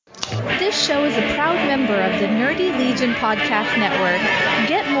show is a proud member of the Nerdy Legion Podcast Network.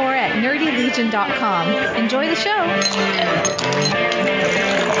 Get more at nerdylegion.com. Enjoy the show.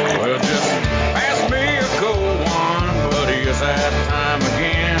 Well, just pass me a cold one, buddy. It's that time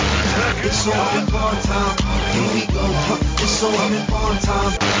again. It's all in bar time. Here we go. It's all in bar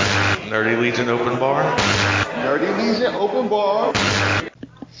time. Nerdy Legion Open Bar. Nerdy Legion Open Bar.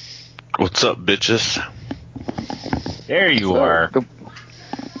 What's up, bitches? There you are.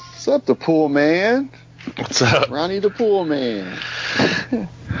 What's up, the pool man? What's up? Ronnie the pool man.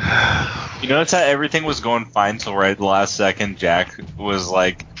 You notice how everything was going fine till right the last second Jack was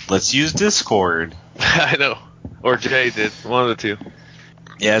like, let's use Discord. I know. Or Jay did. One of the two.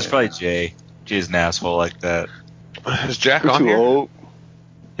 Yeah, it's probably Jay. Jay's an asshole like that. Is Jack You're on too here? old.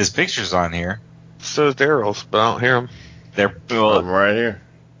 His picture's on here. So is Daryl's, but I don't hear him. I'm right here.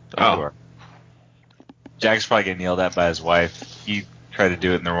 Oh. Jack's probably getting yelled at by his wife. He tried to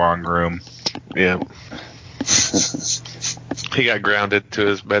do it in the wrong room. Yeah. He got grounded to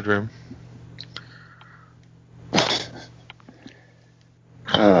his bedroom.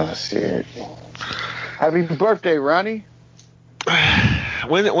 Oh, shit. Happy birthday, Ronnie.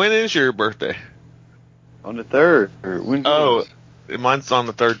 When is your birthday? On the 3rd. When's Oh, yours? mine's on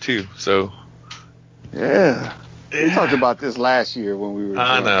the 3rd too, so. Yeah. We talked about this last year when we were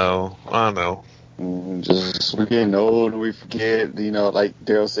I drunk. know. Just we're getting old and we forget, you know, like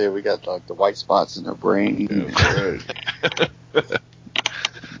Daryl said, we got like the white spots in our brain. It's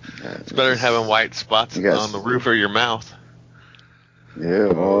better than having white spots on the roof of your mouth. Yeah,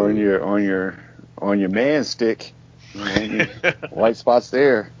 or on your man stick. You know, white spots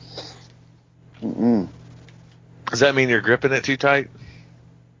there. Mm-mm. Does that mean you're gripping it too tight?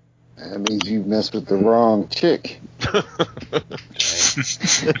 That means you messed with the wrong chick.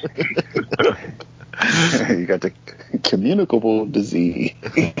 You got the communicable disease.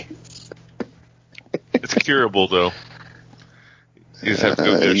 It's curable, though. You just have to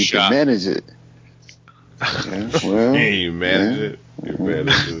go get a you shot. can manage it. Yeah, well, You manage it. You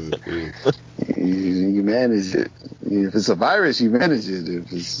manage it. You manage it. If it's a virus, you manage it.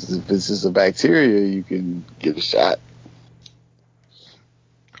 If it's just a bacteria, you can get a shot.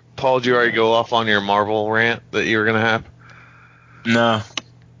 Paul, did you already go off on your Marvel rant that you were going to have? No.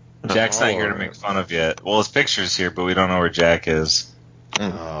 Jack's not here to make fun of yet. Well, his picture's here, but we don't know where Jack is.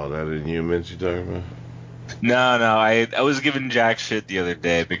 Oh, that Inhumans you talking about? No, I was giving Jack shit the other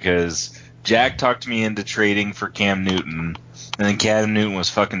day because Jack talked me into trading for Cam Newton, and then Cam Newton was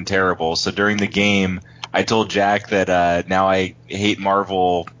fucking terrible. So during the game, I told Jack that now I hate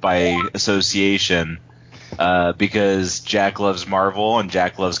Marvel by association because Jack loves Marvel and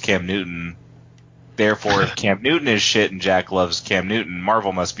Jack loves Cam Newton. Therefore, if Cam Newton is shit and Jack loves Cam Newton,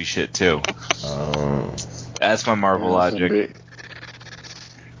 Marvel must be shit too. That's my Marvel logic.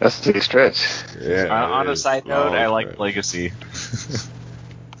 That's a big stretch. Yeah. On a side note, I like Legacy.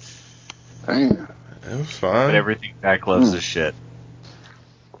 Damn. It was fine. But everything Jack loves is shit.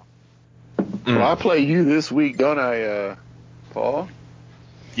 Well, I play you this week, don't I, Paul?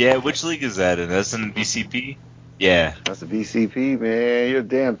 Yeah, which league is that in? That's in BCP? Yeah. That's the BCP, man. Your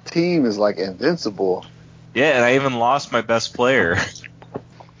damn team is like invincible. Yeah, and I even lost my best player.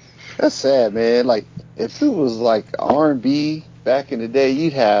 That's sad, man. Like, if it was like R&B back in the day,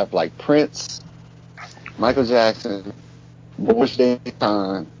 you'd have like Prince, Michael Jackson, Bush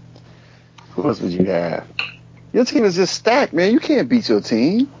Dayton. Who else would you have? Your team is just stacked, man. You can't beat your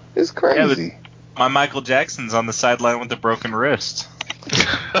team. It's crazy. Yeah, but my Michael Jackson's on the sideline with a broken wrist.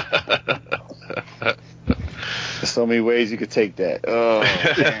 There's so many ways you could take that. Oh,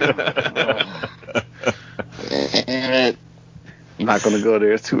 damn it. I'm not going to go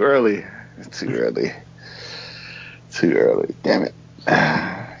there. It's too early. Too early. Damn it.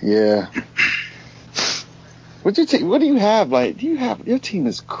 Yeah. What do you have? Like, your team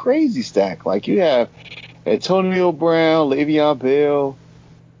is crazy stacked. Like, you have Antonio Brown, Le'Veon Bell.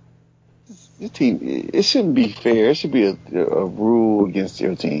 Your team, it shouldn't be fair. It should be a rule against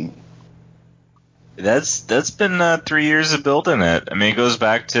your team. That's been 3 years of building it. I mean, it goes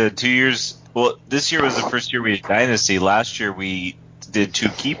back to 2 years. Well, this year was the first year we had Dynasty. Last year we did 2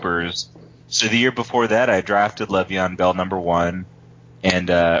 keepers. So the year before that, I drafted Le'Veon Bell number 1, and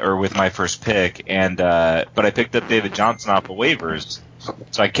or with my first pick, and but I picked up David Johnson off of waivers,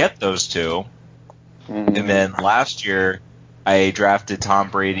 so I kept those 2. Mm-hmm. And then last year, I drafted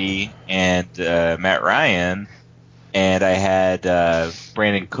Tom Brady and Matt Ryan, and I had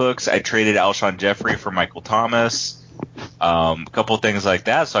Brandon Cooks. I traded Alshon Jeffrey for Michael Thomas, a couple of things like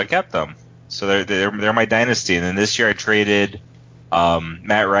that. So I kept them. So they're my dynasty. And then this year I traded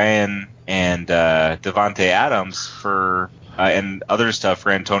Matt Ryan and Devontae Adams for and other stuff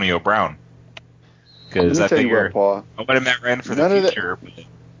for Antonio Brown. because I Let me tell you figure what, Paul. I want Matt Ryan for None the of that- future. But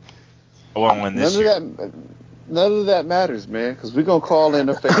I won't win this year. None of that matters, man, because we're going to call in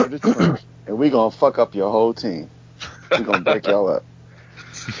a favor to Trump, and we're going to fuck up your whole team. We're going to break y'all up.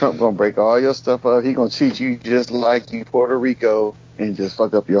 Trump going to break all your stuff up. He going to treat you just like you Puerto Rico and just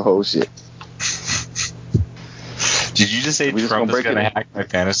fuck up your whole shit. Did you just say We just Trump gonna is break going to it. hack my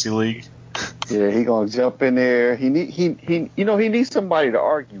fantasy league? Yeah, he going to jump in there. He needs somebody to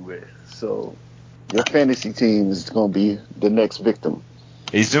argue with. So your fantasy team is going to be the next victim.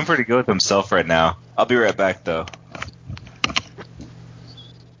 He's doing pretty good with himself right now. I'll be right back, though.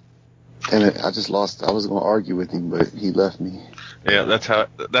 And I just lost. I was going to argue with him, but he left me. Yeah,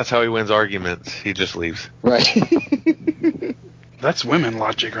 that's how he wins arguments. He just leaves. Right. That's women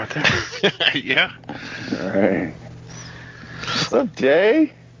logic right there. Yeah. All right. What's up,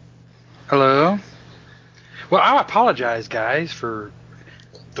 Jay? Hello. Well, I apologize, guys, for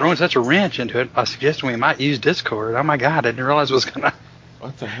throwing such a wrench into it by suggesting we might use Discord. Oh my God, I didn't realize it was gonna.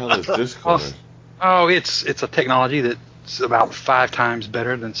 What the hell is Discord? Oh, it's a technology that's about 5 times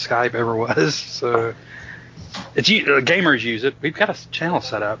better than Skype ever was. So it's gamers use it. We've got a channel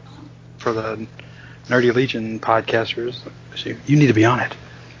set up for the Nerdy Legion podcasters. So you need to be on it.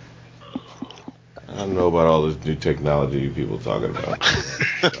 I don't know about all this new technology people talking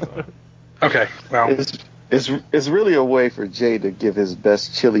about. Okay, well, It's really a way for Jay to give his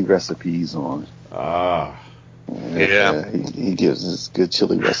best chili recipes on. Yeah. He gives us good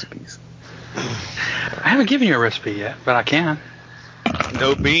chili recipes. I haven't given you a recipe yet, but I can.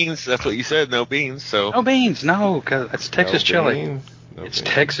 No beans. That's what you said. No beans. So No beans, no, because it's Texas chili. It's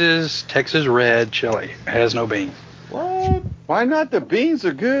Texas red chili. It has no beans. What? Why not? The beans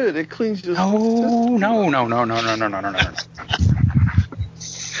are good. It cleans your No.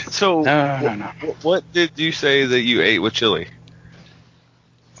 So No. what did you say that you ate with chili?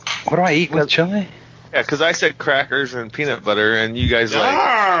 What do I eat with chili? Yeah, because I said crackers and peanut butter, and you guys What?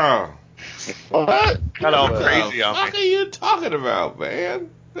 got all crazy on What me. are you talking about, man?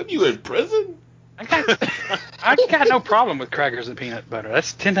 Are you in prison? I got no problem with crackers and peanut butter.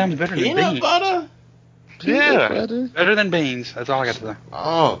 That's 10 times better than Peanut beans. butter? Yeah. Butter? Better than beans. That's all I got to say.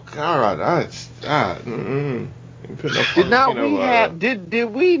 Oh God, that's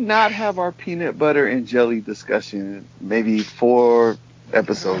Did we not have our peanut butter and jelly discussion maybe 4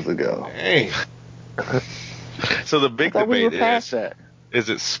 episodes ago? Hey, So the I big thought we debate were past is: that. is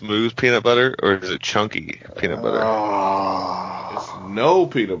it smooth peanut butter or is it chunky peanut butter? it's no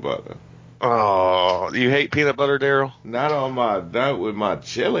peanut butter. Oh, you hate peanut butter, Daryl? Not with my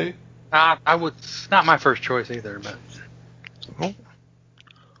chili. I would. It's not my first choice either, but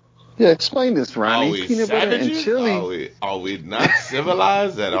Yeah, explain this, Are Ronnie. we Peanut butter and savages? chili. Are we not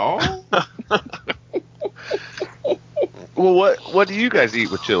civilized at all? Well, what do you guys eat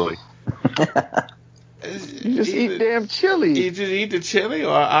with chili? You just eat damn chili. You just eat the chili,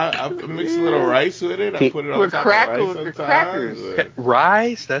 or I mix a little rice with it. I put it on With top crackers, of rice crackers. sometimes.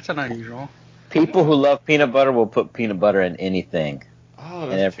 rice. That's an unusual. People who love peanut butter will put peanut butter in anything. Oh,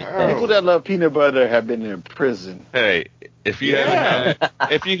 And that's everything. terrible. People that love peanut butter have been in prison. Hey, if you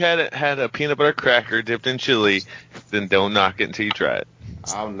hadn't had a peanut butter cracker dipped in chili, then don't knock it until you try it.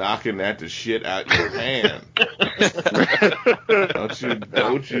 I'm knocking the shit out your pan.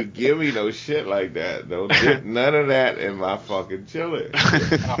 Don't you give me no shit like that. Don't dip none of that in my fucking chili.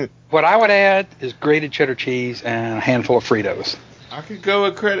 What I would add is grated cheddar cheese and a handful of Fritos. I could go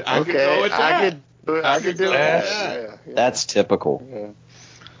with credit. I could go with that. I could do that. that. Yeah. That's typical. Yeah.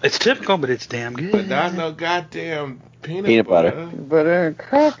 It's typical, but it's damn good. But not no goddamn Peanut butter. Butter and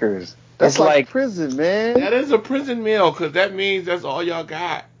crackers. That's It's like like- prison, man. That is a prison meal, because that means that's all y'all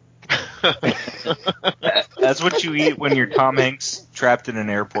got. That's what you eat when you're Tom Hanks trapped in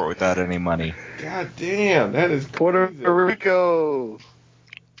an airport without any money. God damn, that is Puerto crazy. Rico.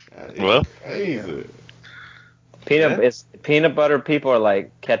 That is Well. crazy. Peanut butter people are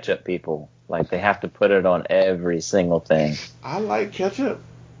like ketchup people. Like they have to put it on every single thing. I like ketchup,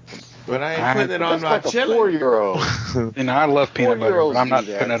 but I ain't putting it on That's my like a chili. 4-year-old. You know, I love peanut butter, 4-year-olds but I'm not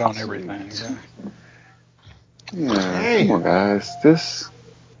do that. putting it on everything. So. Yeah, Hey. come on, guys. This.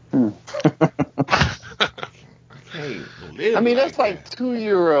 I mean, that's like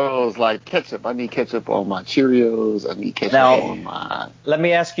 2-year-olds. Like ketchup. I need ketchup on my Cheerios. I need ketchup Now- on my. Let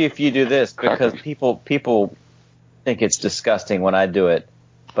me ask you if you do this, because Crackers. people think it's disgusting when I do it,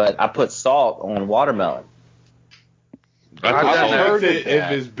 but I put salt on watermelon. I've heard of if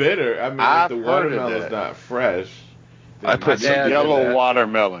that. it's bitter. I mean, I've if the heard of watermelon's that. not fresh. I put then some I get Yellow that.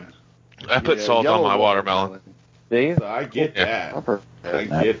 watermelon. I put Yeah, salt on yellow my watermelon. Do you? So I get that. I've heard I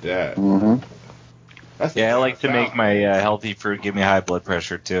that. get that. Mm-hmm. That's Yeah, I the like to South. make my healthy fruit give me high blood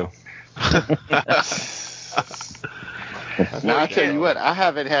pressure too. Now I tell you what, I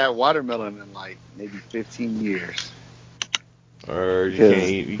haven't had watermelon in like maybe 15 years. Or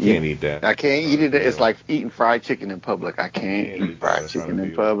you can't eat that. I can't eat it. It's like eating fried chicken in public. I can't eat fried chicken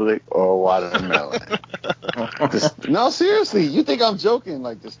in public or watermelon. No, seriously, you think I'm joking?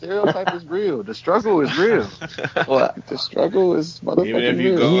 Like the stereotype is real. The struggle is real. The struggle is motherfucking Even if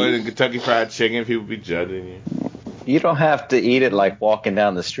you real. go in Kentucky Fried Chicken, people be judging you. You don't have to eat it like walking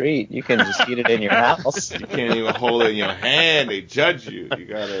down the street. You can just eat it in your house. You can't even hold it in your hand. They judge you. You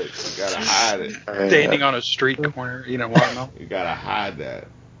gotta hide it. Standing on a street corner, watermelon. You gotta hide that.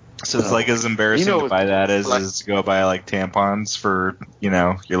 So it's like as embarrassing to buy that as to go buy like tampons for,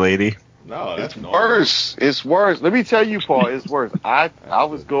 your lady. No, that's worse. It's worse. Let me tell you, Paul, it's worse. I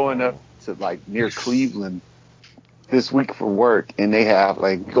was going up to like near Cleveland this week for work, and they have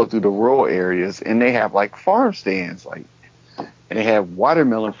go through the rural areas, and they have like farm stands, and they have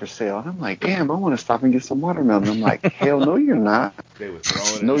watermelon for sale. And I'm like, damn, I want to stop and get some watermelon. I'm like, hell no, you're not. They were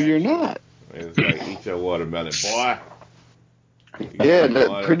throwing no, it you're not. It was like, eat your watermelon, boy.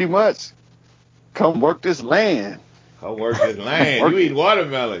 Yeah, pretty much. Come work this land. Come work this land. You eat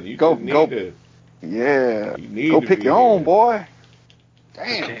watermelon. You go. Yeah. You go pick your own, boy.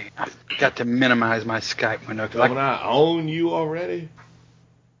 Damn. Okay, I've got to minimize my Skype window. Don't I own you already?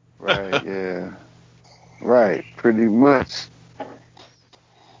 Right, yeah. Right, pretty much.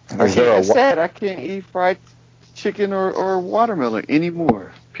 It's sad. I can't eat fried chicken or watermelon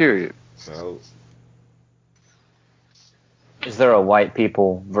anymore, period. So, is there a white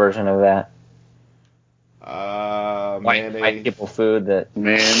people version of that? Mayonnaise. White people food that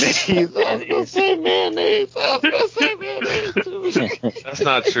mayonnaise. I was gonna say mayonnaise. That's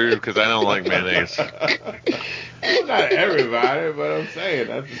not true because I don't like mayonnaise. Well, not everybody, but I'm saying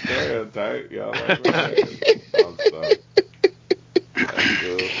that's a stereotype. Y'all like mayonnaise. That's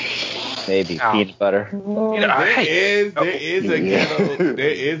cool. Maybe peanut butter. There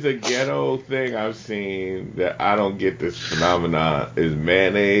is a ghetto thing I've seen that I don't get this phenomenon is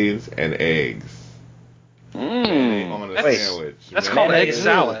mayonnaise and eggs. On a sandwich. That's called egg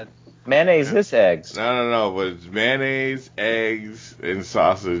salad. Mayonnaise is eggs. No, but it's mayonnaise, eggs, and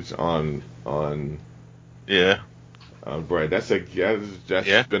sausage on bread. That's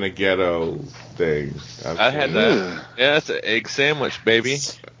been a ghetto thing. I had that. Yeah, that's an egg sandwich, baby.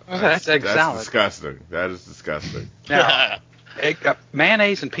 That's egg salad. That's disgusting. That is disgusting. Now,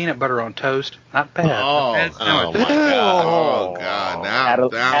 mayonnaise and peanut butter on toast, not bad. Oh my god. Oh god. Now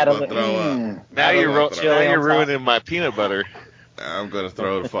I'm gonna throw up. Now you're ruining my peanut butter. I'm gonna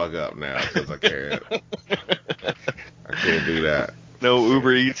throw the fuck up now because I can't. I can't do that. No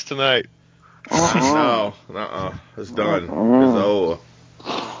Uber Eats tonight. No. It's done. It's over.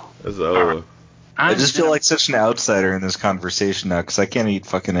 It's over. I just feel like such an outsider in this conversation now because I can't eat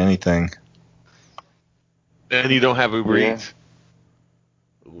fucking anything. And you don't have Uber Eats.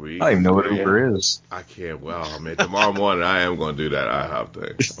 I don't even know what Uber is. I can't. Well, I mean, tomorrow morning I am going to do that IHOP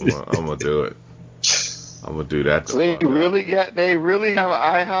thing. I'm going to do it. I'm going to do that. They really have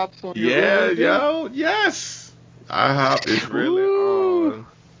IHOPs on your Uber? Yes. IHOP is really on.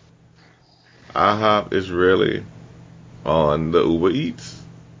 IHOP is really on the Uber Eats.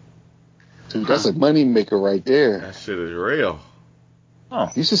 Dude, that's a money maker right there. That shit is real. Oh.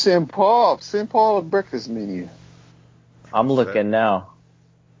 You should send Paul a breakfast menu. I'm looking now.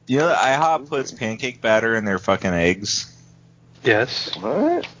 IHOP puts pancake batter in their fucking eggs. Yes.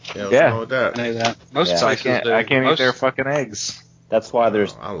 What? Yeah. What's wrong with that? I know that. Most places I can't eat their fucking eggs. That's why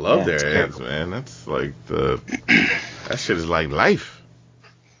there's. I love their eggs, man. That's like that shit is like life.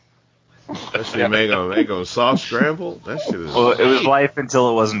 Especially make them soft scrambled. That shit is. Well, it was life until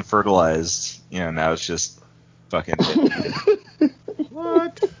it wasn't fertilized. Now it's just fucking.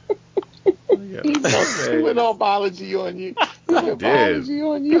 What? He went on biology on you. He went biology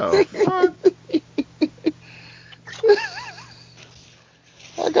on you. Oh, what?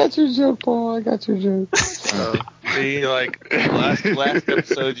 I got your joke, Paul. I got your joke. See, like last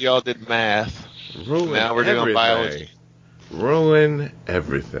episode, y'all did math. Now we're doing biology. Ruin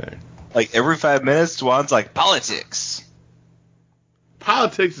everything. Like every 5 minutes, Juan's like politics.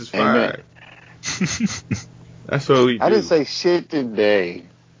 Politics is fine. That's what we do. I didn't say shit today.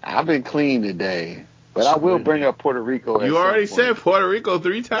 I've been clean today. But I will bring up Puerto Rico. You already said Puerto Rico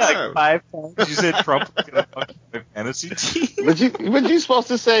 3 times. Like 5 times. You said Trump was going to fuck my fantasy team. But you supposed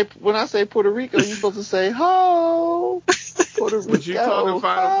to say, when I say Puerto Rico, you're supposed to say, ho, Puerto Rico. But you talking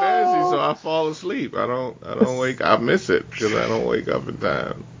Final Fantasy, so I fall asleep. I don't wake. I miss it because I don't wake up in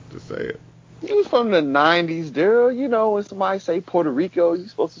time to say it. You was from the 90s, Daryl. When somebody say Puerto Rico, you're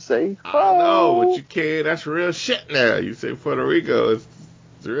supposed to say, ho. I know, but you can't. That's real shit now. You say Puerto Rico, it's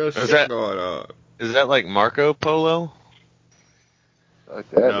It's real shit that- going on. Is that like Marco Polo? Fuck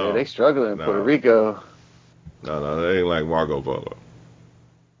that, No. man. They struggling in No. Puerto Rico. No, they ain't like Marco Polo.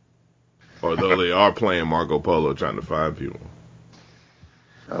 Although they are playing Marco Polo trying to find people.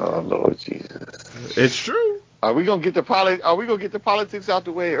 Oh Lord Jesus. It's true. Are we gonna get the politics out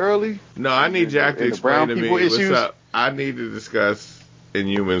the way early? No, I need Jack to And the brown explain to me people what's issues? up. I need to discuss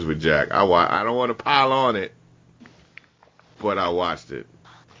Inhumans with Jack. I don't want to pile on it, but I watched it.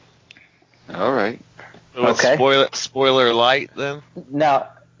 All right. Okay. Spoiler light then. Now,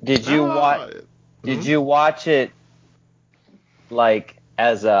 did you watch? Did you watch it like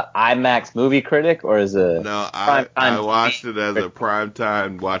as a IMAX movie critic or as a No, primetime I watched TV it as a critic? prime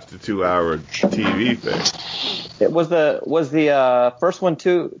time, watched the 2-hour TV thing. It was the first one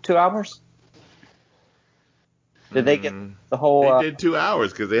 2 hours? Did they get the whole? They did 2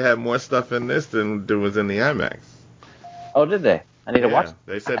 hours because they had more stuff in this than there was in the IMAX. Oh, did they? I need to watch.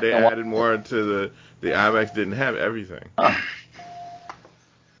 They said they added more to the IMAX didn't have everything.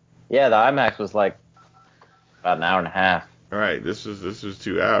 Yeah, the IMAX was like about an hour and a half. All right, this was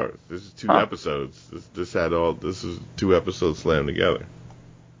 2 hours. This is 2 episodes. This is 2 episodes slammed together.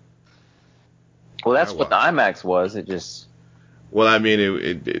 Well, that's what the IMAX was. It just. Well, I mean,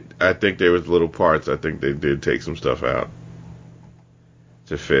 it I think there was little parts. I think they did take some stuff out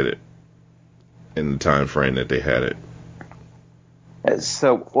to fit it in the time frame that they had it.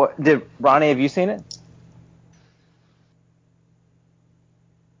 So, what did Ronnie? Have you seen it?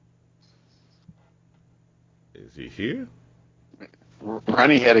 Is he here?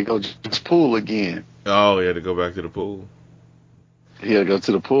 Ronnie had to go to his pool again. Oh, he had to go back to the pool. He had to go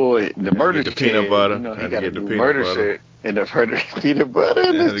to the pool. The murder the peanut shed, butter. You know, he Had to got to get the do peanut murder butter. shit. And the peanut butter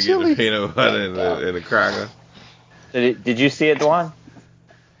and Had the to chili. get the peanut butter and the cracker. Did you see it, Dwan?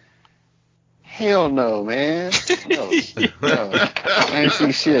 Hell no, man. No. I ain't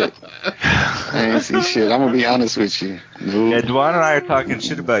see shit. I'm gonna be honest with you. No. Yeah, Dwan and I are talking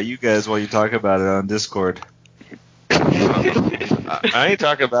shit about you guys while you talk about it on Discord. I ain't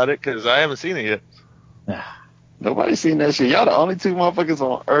talking about it because I haven't seen it yet. Nobody's seen that shit. Y'all the only 2 motherfuckers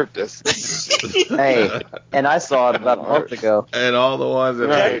on earth that's Hey, and I saw it about a month ago. And all the ones that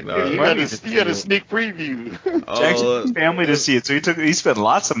right. no, You had a sneak preview. Jack took his family to see it, so he spent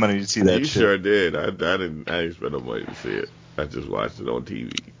lots of money to see that you shit. sure did. I didn't spend no money to see it. I just watched it on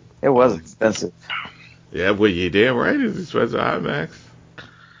TV. It was expensive. Yeah, well, you damn right. It's expensive IMAX.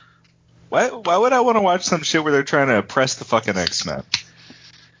 Why would I want to watch some shit where they're trying to oppress the fucking X-Men?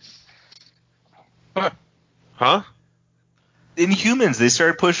 Huh? Inhumans, they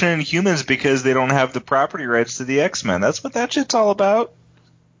started pushing Inhumans because they don't have the property rights to the X-Men. That's what that shit's all about.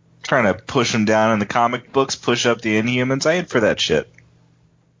 Trying to push them down in the comic books, push up the Inhumans. I ain't for that shit.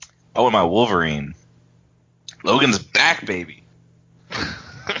 I want my Wolverine. Logan's back, baby.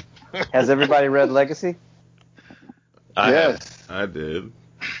 Has everybody read Legacy? Yes. I did.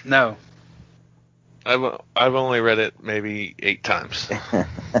 No. I've only read it maybe 8 times.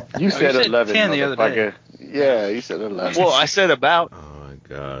 You said said 11, 10 the other day. motherfucker. Yeah, you said 11. Well, I said about. Oh my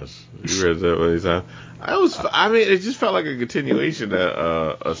gosh, you read that many times? I mean, it just felt like a continuation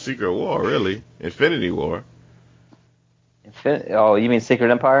of a Secret War, really. Infinity War. Oh, you mean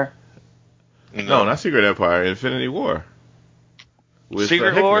Secret Empire? No, not Secret Empire. Infinity War. With Secret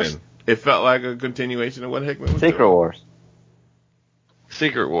Hickman. Wars? It felt like a continuation of what Hickman was Secret doing. Wars.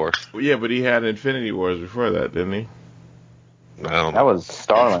 Secret Wars. Well, yeah, but he had Infinity Wars before that, didn't he? I don't That know. was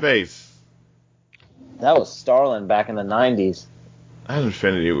Starlin. Space. That was Starlin back in the 90s. Not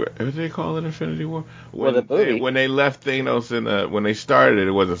Infinity War. What did they call it? Infinity War? Well, the movie. When they left Thanos when they started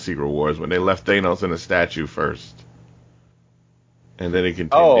it wasn't Secret Wars. When they left Thanos in a statue first. And then it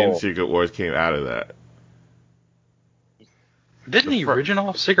continued. And Secret Wars came out of that. Didn't the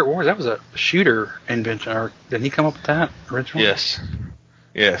original Secret Wars, that was a shooter invention, or didn't he come up with that originally?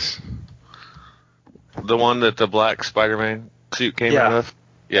 Yes. The one that the black Spider-Man suit came out of?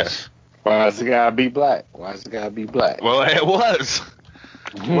 Yes. Why does it gotta be black? Well, it was.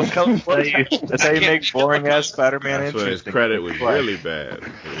 What color? That's how you make boring ass Spider-Man That's when his interesting. credit was really bad.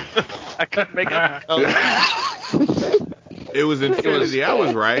 I couldn't make up the color. It was Infinity. I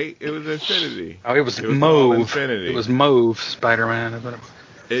was right. It was Infinity. Oh, it was all Mauve. Infinity. It was Mauve Spider-Man.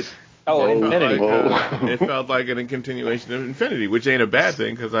 Infinity. It felt like a continuation of Infinity, which ain't a bad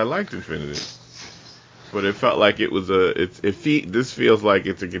thing because I liked Infinity. But it felt like it was this feels like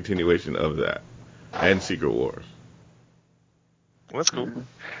it's a continuation of that and Secret Wars. That's cool.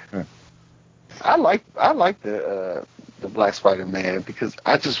 I like the Black Spider-Man because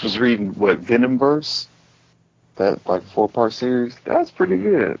I just was reading Venomverse, that like 4-part series. That's pretty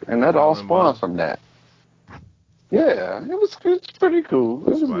good, and that all spawned from that. Yeah, it's pretty cool. It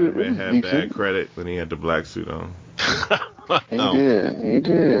was Spider-Man had decent. bad credit when he had the black suit on. He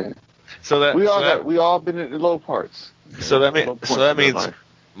did. So We all been in the low parts. that means life.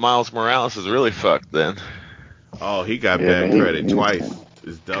 Miles Morales is really fucked then. Oh, he got Yeah, bad man, credit twice.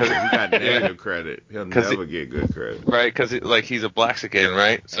 It's double. He got negative credit. He'll 'Cause never get good credit. Right, because he's a Blaxican,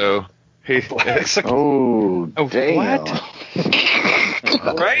 right? So he. Oh, damn. What?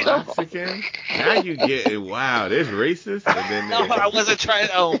 Right? Mexican? Now you get it. Wow, there's racist. And then No, I wasn't trying.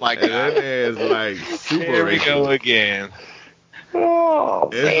 Oh my and then god! there's like super Here we racist. go again. Oh,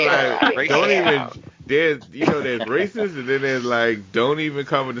 It's like don't damn. even. There's there's racist, and then there's like don't even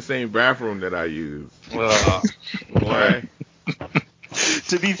come in the same bathroom that I use. Boy,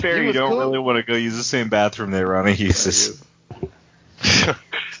 To be fair, He you was don't cool. really want to go use the same bathroom that Ronnie uses.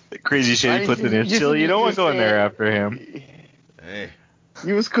 The crazy shit he puts in his chill. You don't want to go in there after him. hey,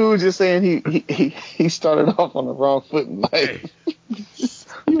 You was cool just saying he started off on the wrong foot. hey.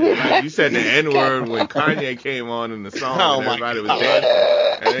 Like you said the N-word when Kanye came on in the song Oh and my everybody was God.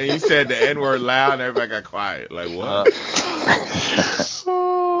 dancing. And then you said the N-word loud and everybody got quiet. Like, what?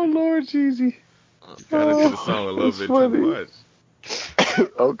 Oh, Lord Jeezy. Got into the song a little That's bit funny. too much.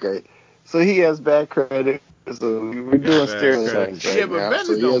 Okay. So he has bad credit. So we're doing stereotypes right Yeah, but now.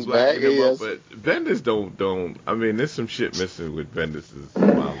 So Bendis he don't has black bad, him he up. has- But Bendis don't. I mean, there's some shit missing with Bendis'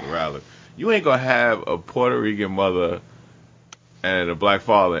 Miles Morales. You ain't gonna have a Puerto Rican mother and a black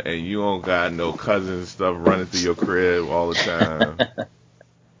father, and you don't got no cousins and stuff running through your crib all the time.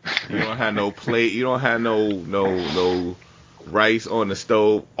 You don't have no plate. You don't have no rice on the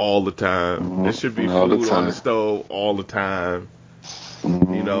stove all the time. There should be All the food on the time. stove all the time.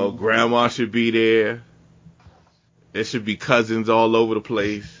 You know, grandma should be there. There should be cousins all over the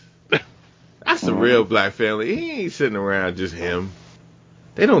place. That's the real black family. He ain't sitting around just him.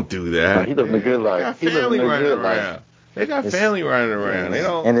 They don't do that. He living a good life. They got He living family a running good around. life. They got family running around. They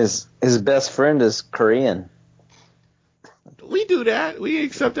don't. And his best friend is Korean. We do that. We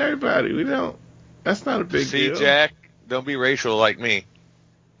accept everybody. We don't. That's not a big See, deal. Jack, don't be racial like me.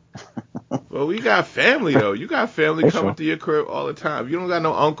 Well, we got family though. You got family Racial. coming to your crib all the time. You don't got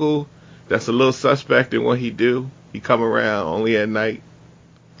no uncle that's a little suspect in what he do. He come around only at night.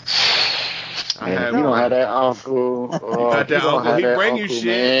 Man, you don't have that uncle. You got that uncle. He bring you shit.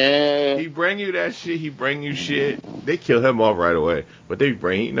 Man. He bring you that shit. He bring you shit. They kill him off right away. But he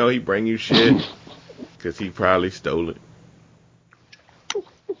bring you shit because he probably stole it.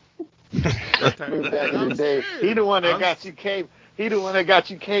 Back in the day, he the one that got you cable. He the one that got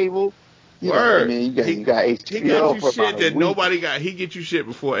you cable. You know, Word. man, you got HBO He got you for shit about a that week. nobody got. He get you shit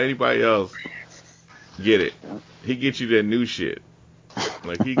before anybody else get it. He get you that new shit.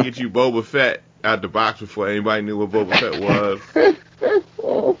 Like he get you Boba Fett out the box before anybody knew what Boba Fett was.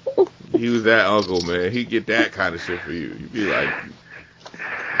 He was that uncle, man. He get that kind of shit for you. You be like,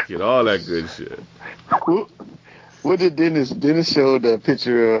 get all that good shit. What did Dennis show the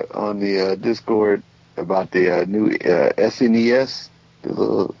picture on the Discord about the new SNES, the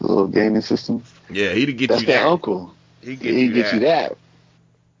little gaming system? Yeah, he'd get That's you that that. uncle. He He'd get you that.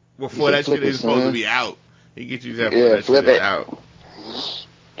 Before He that said, shit "Flip is it, supposed to son." be out. He get you that Yeah, before that flip shit is it. out.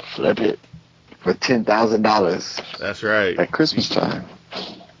 Flip it for $10,000 That's right. at Christmas time.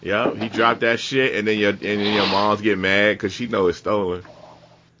 Yup, he dropped that shit, and then your moms get mad because she know it's stolen,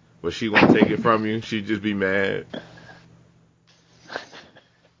 but she won't take it from you. She just be mad.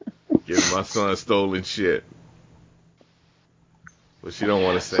 Give my son stolen shit, but she don't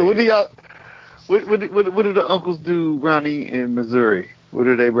want to say. So what do it. y'all? What do the uncles do, Ronnie, in Missouri? What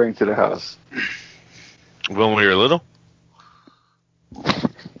do they bring to the house? When we were little?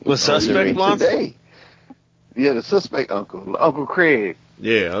 The suspect ones? Today. Yeah, the suspect uncle, Uncle Craig.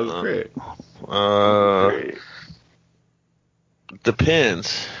 Yeah, Uncle Craig. Craig.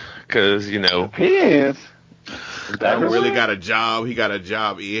 Depends, because Depends. That really got a job. He got a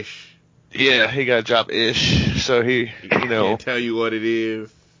job-ish. Yeah, he got a job ish, so he Can't tell you what it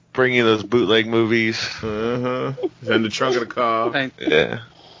is. bring you those bootleg movies. It's in the trunk of the car. And Yeah.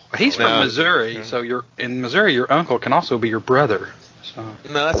 he's from No. Missouri, so in Missouri, your uncle can also be your brother. So.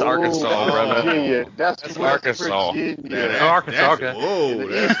 No, that's Arkansas, brother. Virginia. That's That's West Arkansas. Virginia. Arkansas, okay. Whoa. And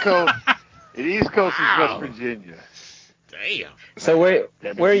the East Coast. The East Coast is West Virginia. Damn. So where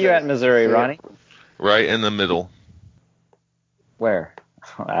are you at in Missouri, Ronnie? Right in the middle. Where?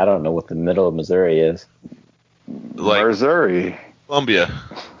 I don't know what the middle of Missouri is. Like Missouri. Columbia.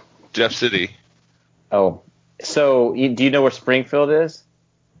 Jeff City. Oh, so do you know where Springfield is?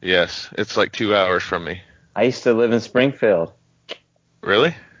 Yes, it's like 2 hours from me. I used to live in Springfield.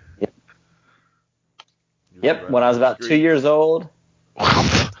 Really? Yep, when I was about 2 years old.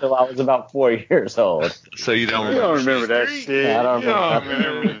 until I was about 4 years old. So you don't You don't remember. remember that shit. I don't You don't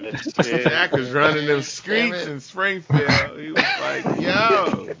remember remember that shit. Jack was running them streets Damn it. in Springfield. He was like,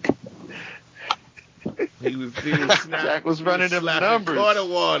 yo. He was Jack was running them slapping numbers. quarter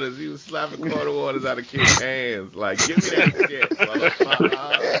waters. He was slapping quarter waters out of kids' hands. Like, give me that shit,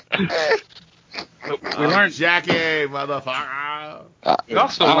 motherfucker. We learned Jackie, motherfucker. We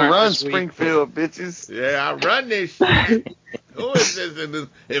also I learned run this week- Springfield, bitches. Yeah, I run this shit. Who is this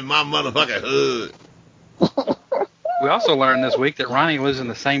in my motherfucking hood? We also learned this week that Ronnie lives in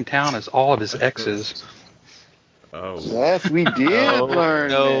the same town as all of his exes. Oh, Yes, we did learn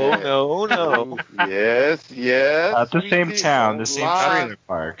that. No. Yes. Not the we same did. town, the Don't same lie. trailer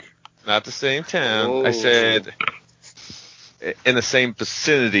park. Not the same town. Oh. I said in the same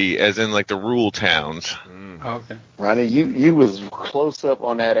vicinity as in like the rural towns. Oh, okay. Ronnie, you was close up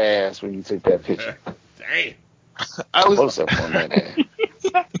on that ass when you took that picture. Dang. I was Close up on that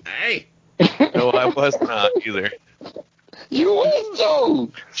ass. Hey. no, I was not either. You was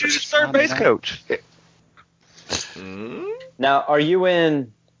though. She's a third base coach. Mm? Now, are you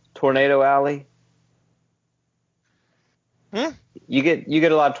in Tornado Alley? You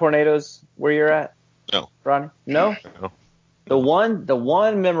get a lot of tornadoes where you're at? No. Ronnie? No? No. The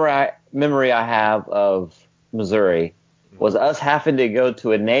one memory I have of Missouri was us having to go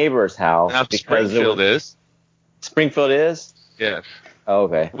to a neighbor's house Now because Springfield is. Springfield is? Yes. Oh,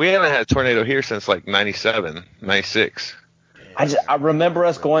 okay. We haven't had a tornado here since like 97, 96. I remember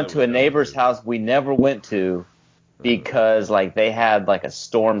us going to a neighbor's house we never went to because like they had like a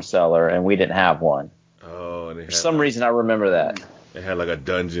storm cellar and we didn't have one. Oh, and For some reason I remember that. they had like a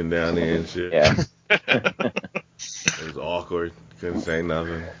dungeon down there and shit. Yeah. It was awkward. Couldn't say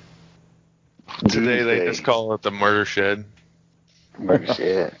nothing. Today they just call it the murder shed. Murder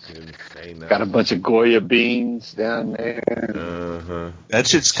shed. Couldn't say nothing. Got a bunch of Goya beans down there. Uh-huh. That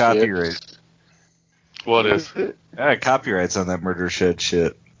shit's copyright. What is? Yeah, copyrights on that murder shed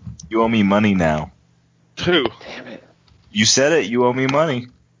shit. You owe me money now. Who? Damn it. You said it. You owe me money.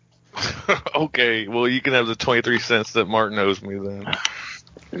 Okay, well you can have the 23 cents that Martin owes me then.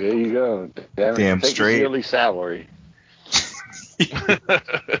 There you go. Damn Take straight. the yearly salary.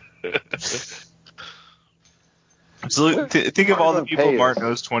 So think of all the Martin people pay us. Martin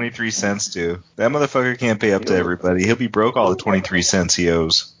owes 23 cents to. That motherfucker can't pay up to everybody. He'll be broke all the 23 cents he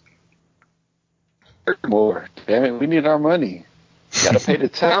owes. More. Damn it, we need our money. Gotta pay the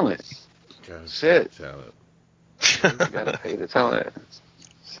talent. Shit. Talent. Gotta pay the talent.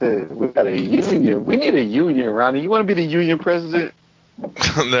 Shit, we got a union. We need a union, Ronnie. You want to be the union president?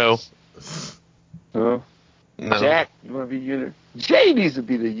 No. Huh? No. Jack, you want to be union? Jay needs to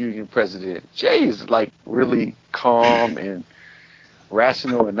be the union president. Jay is like really calm and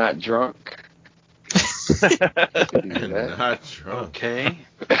rational and not drunk. Not drunk. Okay.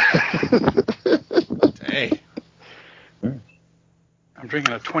 Dang. I'm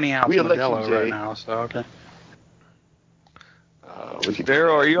drinking a 20-ounce We elect you, Modelo Jay. right now, so okay.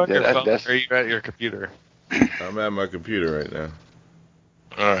 Daryl, are you on your phone that's- or are you at your computer? I'm at my computer right now.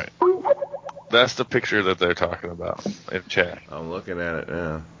 All right. That's the picture that they're talking about in chat. I'm looking at it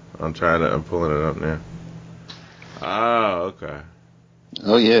now. I'm pulling it up now. Oh, okay.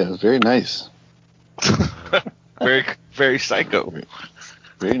 Oh yeah, it's very nice. Very, very psycho.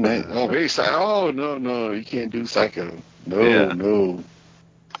 Very nice. Oh, very psycho. Oh no, you can't do psycho. No, Yeah. no.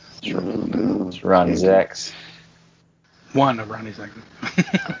 It's Ronnie's ex. One of Ronnie's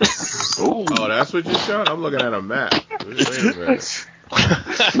exes. Oh, Oh, that's what you're showing? I'm looking at a map. Wait a minute.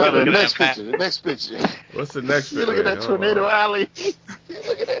 no, the Look at next that picture. The next picture. What's the next You bit? look at that tornado alley. You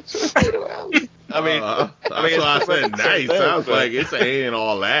look at that tornado alley. I mean, that's why I it's said the nice. same I was thing, like, it ain't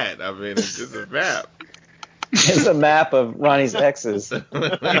all that. I mean, it's just a map. It's a map of Ronnie's exes. It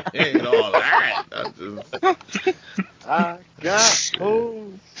ain't all that. I got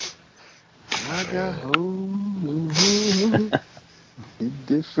home. I got home in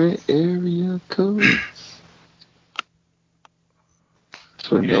different area codes.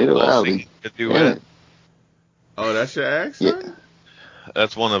 Tornado alley. The duet. Oh, that's your ex? Yeah.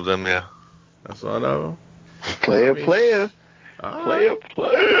 That's one of them, yeah. That's one of them. Player. All Player.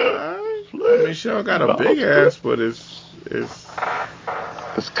 right. I mean, she don't got a big ass, but it's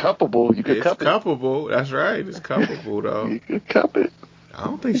It's cuppable. You could it's cup it. cuppable. That's right. It's cuppable though. You could cup it. I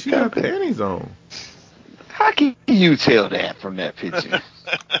don't think she got panties on. How can you tell that from that picture?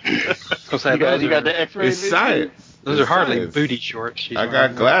 You got the X-ray. It's science. Those It's are hardly science. booty shorts. she's I got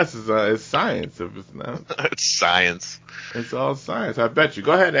wearing. glasses on. It's science. If it's not, It's science. it's all science. I bet you.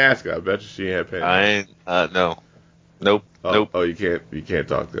 Go ahead and ask her. I bet you she had panties. I ain't, no. Nope. Oh, Nope. Oh, you can't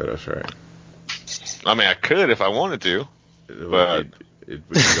talk to her. That's right. I mean, I could if I wanted to. But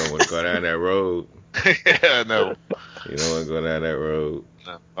But you don't want to go down that road. Yeah, no. You don't want to go down that road.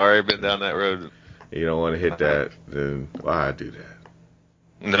 No. Already been down that road. You don't want to hit that. Then why do that?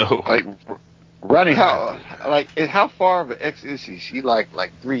 No. Like, Ronnie, how far of an ex is she? She like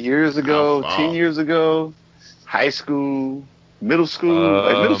 3 years ago, How far? 10 years ago, high school, middle school.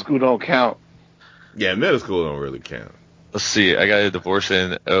 Like middle school don't count. Yeah, middle school don't really count. Let's see. I got a divorce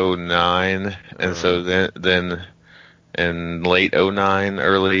in 2009, and so then in late 2009,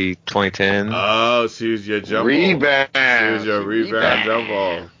 early 2010. Oh, she was your jump Rebound. off. She was your rebound jump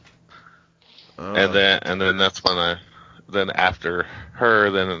off. Oh. And then that's when then after her,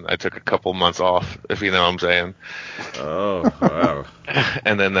 then I took a couple months off, if you know what I'm saying. Oh, wow.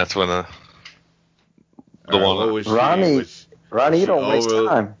 And then that's when the All one. right, what was she- Ronnie, you don't waste over-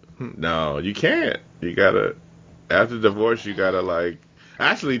 time. No, you can't. You gotta, after divorce, you gotta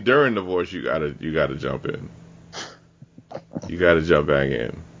actually during divorce, you gotta jump in. You gotta jump back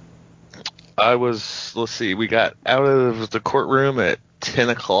in. let's see, we got out of the courtroom at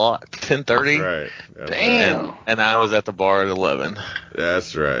 10:30. Right. That's Damn. right. And I was at the bar at 11.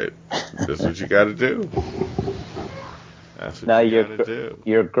 That's right. That's what you gotta do. That's what Now you gotta do.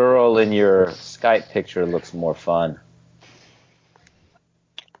 your girl in your Skype picture looks more fun.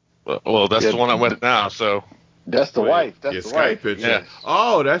 Well, that's the one I'm with now, so. That's the wife. Your That's the Skype wife. picture. Yeah.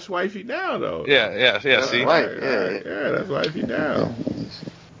 Oh, that's wifey now, though. Yeah, see? Right. Yeah, that's wifey now.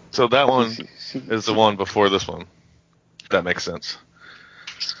 So that one She- is the one before this one. If that makes sense.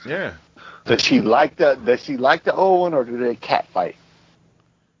 Yeah. Does she like the old one, or do they cat fight?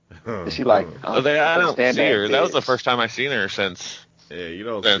 Is she like? I don't stand see her. That was bitch. the first time I seen her since Yeah, you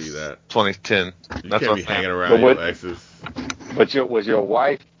don't since see that. 2010. You That's can't what be I'm hanging saying. around But your exes. But was your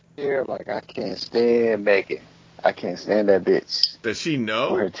wife here? Like, I can't stand Megan. I can't stand that bitch. Does she With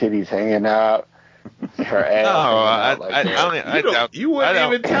know? her titties hanging out, her ass. No, hanging out like I that. don't. You wouldn't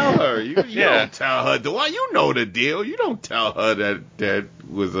even tell her. You Yeah. don't tell her. Why? You know the deal. You don't tell her that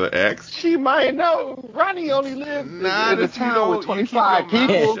was an ex. She might know. Ronnie only lived Nah, in a that you town don't- with you keep 25 your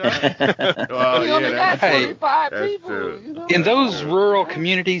people. mouth shut. Oh, He yeah, only got that's true. 25 That's people. true. You know? In those rural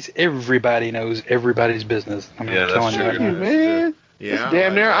communities, everybody knows everybody's business. I mean, Yeah, I'm that's telling you true. right Thank now. you, man. Yeah, It's I damn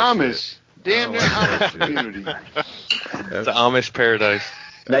like near that Amish. Damn near I don't like that Amish shit. community. It's the Amish paradise.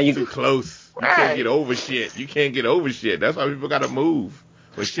 Now That's you too close. You Right. can't get over shit. You can't get over shit. That's why people gotta move.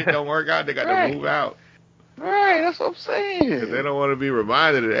 When shit don't work out, they gotta Right. move out. Right, that's what I'm saying. 'Cause they don't want to be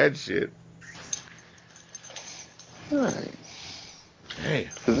reminded of that shit. Right. Hey.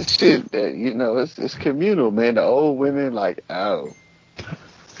 Cause it's shit that, it's communal, man. The old women, like, oh.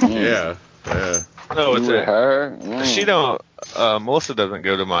 Yeah. Yeah. No, You it's with her? She don't. Melissa doesn't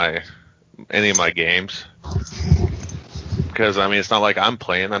go to any of my games because I mean it's not like I'm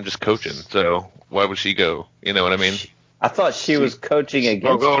playing. I'm just coaching. So why would she go? You know what I mean? I thought she was coaching Don't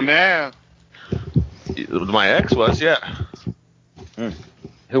against go you. now. My ex was, yeah.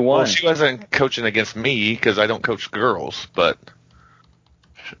 Who won? Well, she wasn't coaching against me because I don't coach girls, but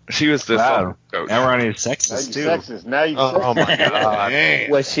she was the Wow. coach. Now we're on his Now sexist you too. sexist. Now you Oh my god! Damn.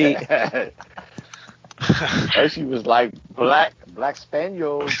 Was she? Oh, she was like black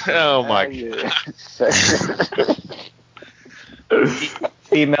spaniels. Oh my yeah. Sexist.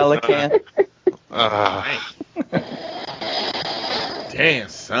 Female can? Damn,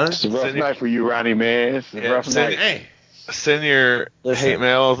 son. It's a rough night for you, Ronnie, man. It's a rough night. Hey. Send your Listen. hate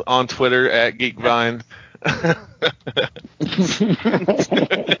mails on Twitter at Geekvine.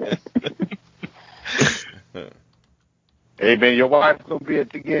 Hey, man, your wife gonna be at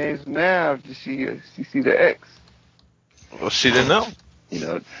the games now after she see the ex. Well, she didn't know.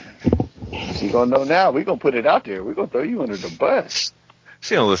 She gonna know now. We gonna put it out there. We gonna throw you under the bus.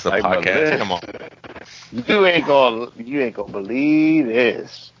 She don't listen to Like my podcasts. man. Come on. You ain't gonna believe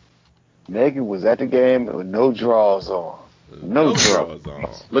this. Megan was at the game with no drawers on. No drawers. on.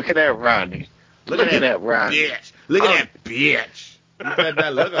 Look at that Ronnie. Look at that Ronnie. Bitch. Look at that bitch. You better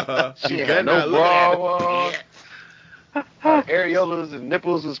not look at her. She You had better no not look at bra that on. bitch. Her areolas and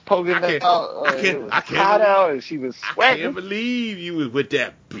nipples was poking I can't- out. I can't- It was I can't hot believe- out, and she was I can't sweating. believe you was with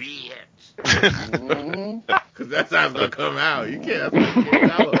that bitch. Mhm. Because that's how it's going to come out. You can't, that's what you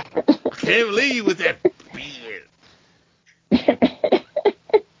can't tell her. I can't believe you with that bitch.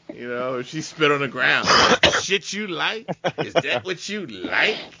 You know, if she spit on the ground. Shit you like? Is that what you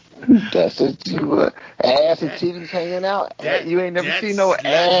like? That's what you want. Ass and titties hanging out. You ain't never seen no slut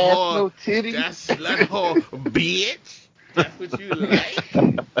ass, whore- no titties. That slut whore bitch. That's what you like?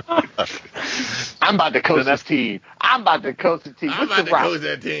 I'm about to coach this team. I'm about to coach the team. I'm What's about the to coach roster?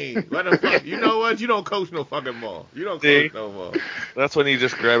 that team. What the fuck? You know what? You don't coach no fucking more. You don't See? coach no more. That's when you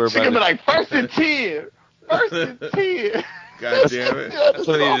just grab her She by gonna be the like, first and 10. First and 10. God damn it. That's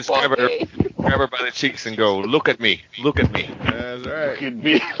when you just grab her by the cheeks and go, look at me, look at me. That's right. Look at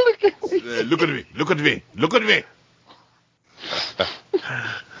me. Look at me. Look at me. Look at me. Look at me.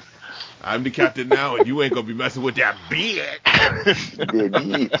 I'm the captain now, and you ain't gonna be messing with that bitch.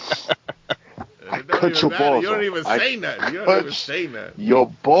 I cut your balls You don't off. even I say nothing. You don't even say nothing. Your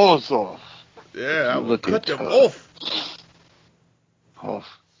balls off. Yeah, I You will look cut at them her. off.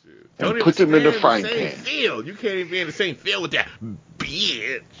 Off. Don't And even put them in the stand frying same pan. field. You can't even be in the same field with that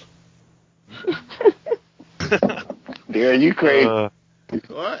bitch. Darren, you crazy.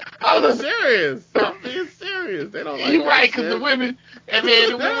 What? I'm serious. I'm being serious. They don't like You that right, because shit. the women, and man, the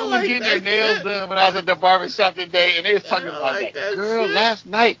They women don't was like getting their that nails shit. done when I was at the barbershop today, and they was talking don't about like that that girl shit. last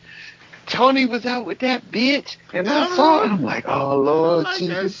night. Tony was out with that bitch, and I Uh-huh. saw it. I'm like, oh, They don't Lord like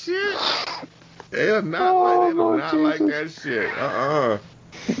Jesus. that shit. They are not Oh, like. They do Lord not like Jesus. that shit.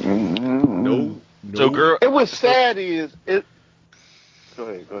 Mm-hmm. No. So girl, And what's sad is, it. Go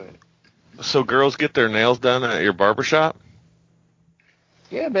ahead. so girls get their nails done at your barbershop?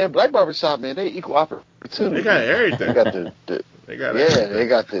 Yeah, man, black barbershop, man, they equal opportunity. They got everything. They got the They got yeah, everything. they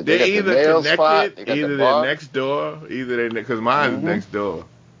got the They're they got either the nail connected, spot, they got either the they're bar. next door, either they because mine is next door.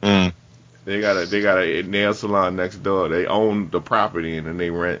 Mm. They got a nail salon next door. They own the property and then they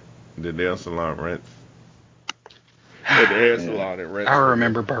rent the nail salon rents. Or the hair salon it rents. I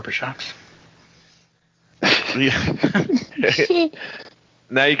remember barbershops.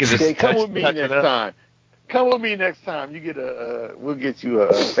 Now you can just Okay, come touch, with me touch next it up. time. Come with me next time. You get we'll get you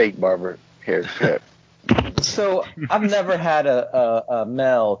a fake barber haircut. So I've never had a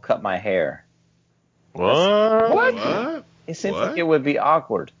male cut my hair. What? What? It seems What? like it would be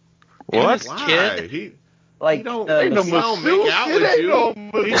awkward. What? Why? He Like don't, the- Ain't no he don't masseuse. make out It with ain't you.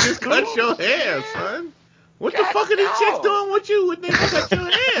 no He just cuts masseuse. your hair, son. What the God, fuck are these chicks no. doing with you when they cut your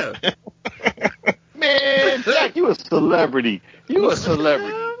hair? Man, Jack, you a celebrity. You a What the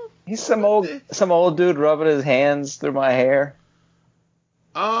celebrity. hell? he's some old dude rubbing his hands through my hair.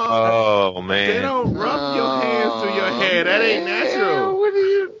 Oh man. They don't rub your hands through your hair. That ain't Man, natural. what are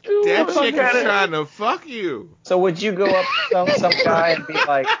you doing? That chick at is it. trying to fuck you. So would you go up to some guy and be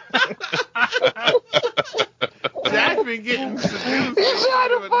like, Jack's been getting seduced. He's trying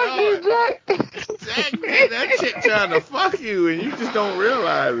to fuck you, Jack. Jack, that chick trying to fuck you, and you just don't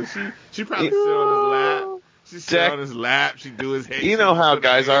realize it. She probably sit on his lap. She sit Jack, on his lap. She do his hair. You know how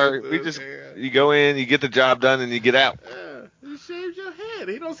guys are. We just you go in, you get the job done, and you get out. Yeah, he shaves your head.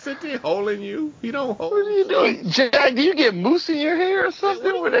 He don't sit there holding you. He don't hold. What are you doing, Jack? Do you get mousse in your hair or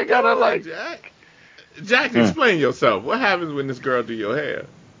something? Where they gotta like? Jack, explain yourself. What happens when this girl do your hair?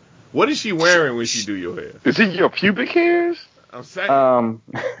 What is she wearing when she do your hair? Is it your pubic hairs? I'm saying.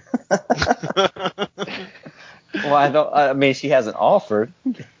 well, I mean, she hasn't offered.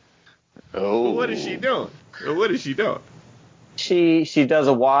 Oh. Well, what is she doing? What is she doing? She does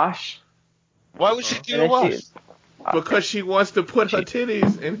a wash. Why would she do And a then wash? Because she wants to put her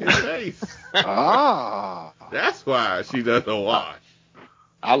titties in his face. Ah, That's why she does a wash.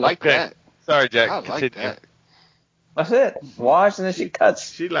 I like Okay. that. Sorry, Jack. I like continue. that. That's it. Wash and then she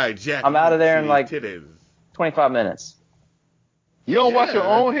cuts. She like Jack. I'm out of there in see like titties. 25 minutes. You don't wash your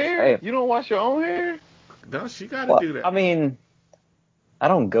own hair? Hey. You don't wash your own hair? No, she got to Well, do that. I mean, I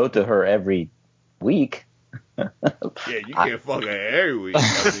don't go to her every week. Yeah, you can't fuck her every week.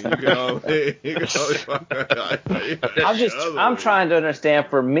 I mean, you can only fuck her. I'm trying to understand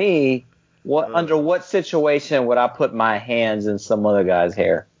for me, under what situation would I put my hands in some other guy's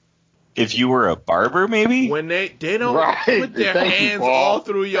hair? If you were a barber, maybe? When they don't Right. put their Thank you, hands Paul. all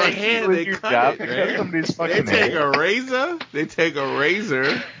through your Thank hair, you. they Your cut job it, to cut man. somebody's They fucking take hair. a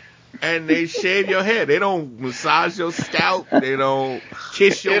razor, and they shave your head. They don't massage your scalp. They don't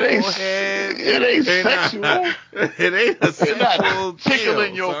kiss your It ain't- forehead. it ain't They're not- sexual. It ain't a They're sexual not tickling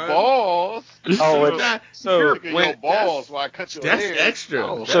deal, your son. balls. Oh, It's not- So Tickling your balls while I cut your that's hair. extra.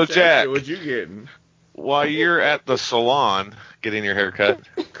 Oh, That's So, extra Jack- what you getting? While you're at the salon getting your hair cut,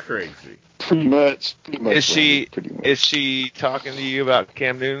 Crazy. pretty much. is she Pretty much. is she talking to you about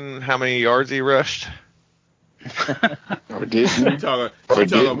Cam Newton? How many yards he rushed? Or did She you? talking Or about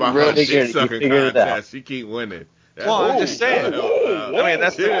didn't her really dick sucking figured it out. contest. She keep winning. Well, I'm just saying. I mean,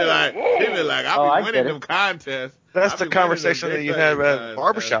 that's She be the like, I've Oh, been I winning get it. them contests. that's I've the been winning conversation them that dick you have sucking at contests.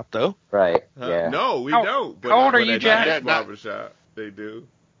 barbershop, though. Right. Huh? Yeah. No, we How- don't. But how old are but you, at Jack? Jack's barbershop, they do.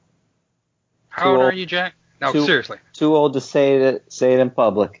 How old are old. you, Jack? No, Too- seriously. Too old to say it in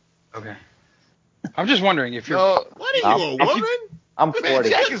public. Okay. I'm just wondering if you're. No, What are you, a woman? I'm man, 40.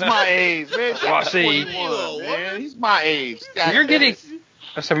 Jack is my age, man. Jack Well, is see- 41, man. He's my age. You're getting.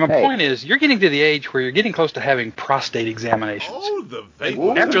 So my Hey. point is, you're getting to the age where you're getting close to having prostate examinations. Oh, the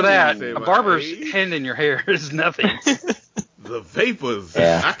Ooh. After that, Say a my barber's age. hand in your hair is nothing. The vapors.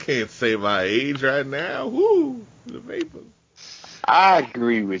 Yeah. I can't say my age right now. Woo, the vapors. I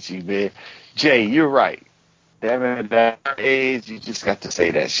agree with you, man. Jay, you're right. Damn it, at that age, you just got to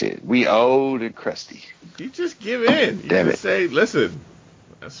say that shit. We old and crusty. You just give in. You Damn just say, listen,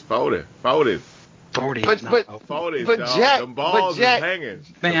 that's 40. 40. 40. But- no. but- 40, But dog. Jack- the balls but Jack- is hanging.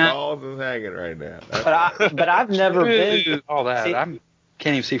 Man. The balls is hanging right now. But I've never been. all that. See- I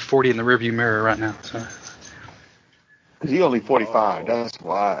can't even see 40 in the rearview mirror right now. So. He only 45. Oh. That's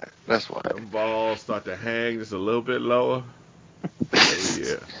why. That's why. Them balls start to hang just a little bit lower. Oh,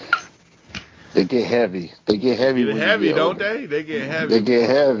 yeah. They get heavy. They get heavy. Get when heavy, you get don't older. they? They get heavy. They get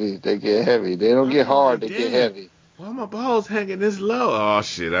heavy. They get heavy. They don't get hard. They get Damn. heavy. Why my balls hanging this low? Oh,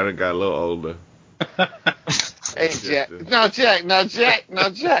 shit. I done got a little older. Hey, Jack. Now,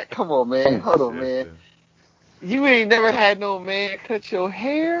 Jack. Come on, man. Hold on, man. You ain't never had no man cut your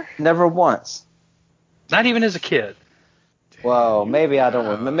hair? Never once. Not even as a kid. Well, maybe I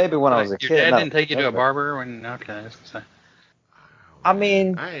don't. Maybe when I was a Your kid. dad no, didn't take you to a never. barber when. Okay, I was gonna say. I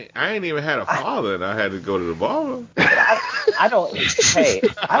mean, I ain't even had a father, and I had to go to the barber. I don't. Hey,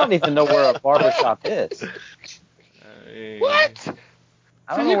 I don't even know where a barbershop is. What?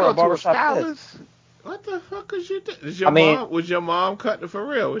 I So don't you know where go a to a barbershop is. stylist? What the fuck was you doing? Was your mom cutting for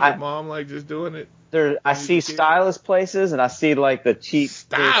real? Was your mom like just doing it? I see stylist places, and I see like the cheap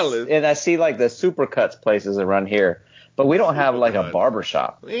Stylist? and I see like the supercuts places around here. But we don't have like a Supercuts.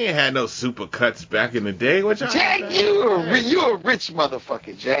 barbershop. We ain't had no super cuts back in the day. What y'all Jack, you a rich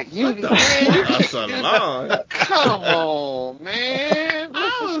motherfucker, Jack. You, What the man, you a salon? Come on, man. Let's I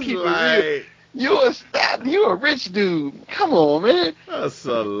just was keep it real. like, You a rich dude. Come on, man. a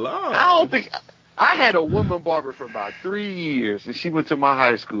salon. I don't think I had a woman barber for about 3 years, and she went to my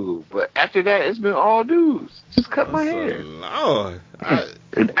high school. But after that, it's been all dudes. Just cut my hair. Salon.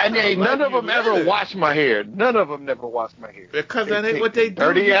 And none like of you them ever let it. washed my hair. None of them never washed my hair. Because They that ain't take what they them do.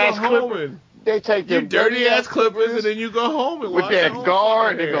 dirty You go ass home clippers. and They take you them dirty ass clippers, and then you go home and with wash your that own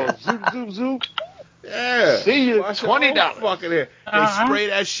guard. fucking They hair. go zoop, zoop, zoop. Yeah. See you, Wash your own $20. fucking hair. They Uh-huh. spray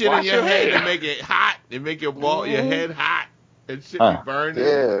that shit Wash in your your head hair. to make it hot. They make your your head hot and shit Huh. be burning.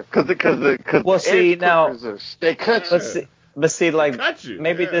 Yeah, because Well, the see, edge now- clippers they cut you. But see, like cut you,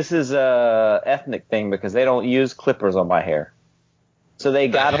 maybe yeah. this is a ethnic thing because they don't use clippers on my hair, so they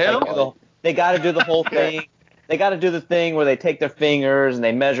gotta hell? they gotta do the whole thing. They gotta do the thing where they take their fingers and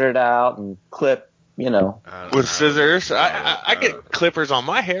they measure it out and clip. You know. With scissors. I get clippers on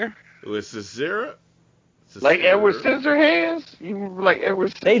my hair. With scissor? Like Edward Scissorhands? You like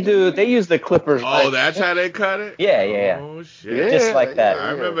Edward? They do. They use the clippers. Oh, like- that's how they cut it? Yeah, yeah. Oh, shit. Yeah, Just like that.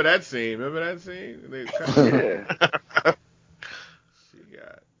 I remember that scene. They cut Yeah.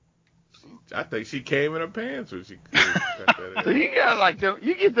 I think she came in her pants when she cut that. So you got like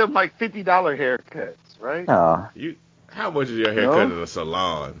you get them like $50 haircuts, right? Oh, How much is your haircut in a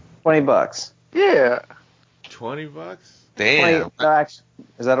salon? $20. Yeah. $20? Damn. 20, no, actually,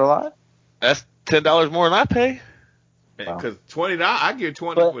 is that a lot? That's $10 more than I pay. Because $20, I give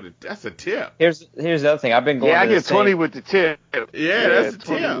 20 But- for that's a tip. Here's the other thing. I've been going. Yeah, I to the get 20 same- with the tip. Yeah, that's a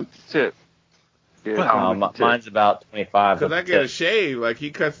 20 tip. with the tip. Yeah, No, with the tip. mine's about 25. Because with I the get a tip. shave, like he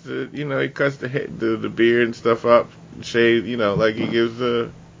cuts the head, the beard and stuff up, shave, like he gives the.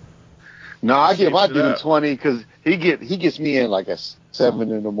 No, I give my Shapes it dude up. 20 because he gets me in like at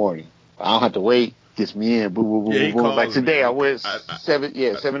 7 in the morning. I don't have to wait. Gets me in. Boom, boom, boom, Yeah, he boom, boom. Like calls me. today, I went I- 7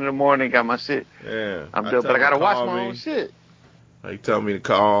 in the morning. Got my shit. Yeah. I'm I done, tell but I him gotta to watch call my me. own shit. He tell me to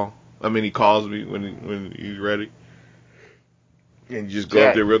call. I mean, he calls me when he's ready. And you just go up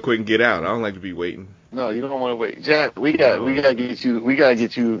Jack. there real quick and get out. I don't like to be waiting. No, you don't want to wait, Jack. We gotta get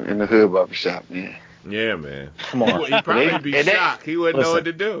you in the hood barbershop, man. Yeah, man. Come on. He'd probably be And they- shocked. He wouldn't know Listen. what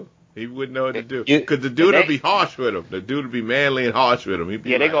to do. He wouldn't know what to do. You- Because the dude and would they- be harsh with him. The dude would be manly and harsh with him. He'd be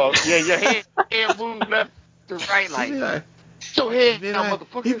Yeah, they like, go. Yeah, your head move left to right He'd like be like, your head he'd be down, like,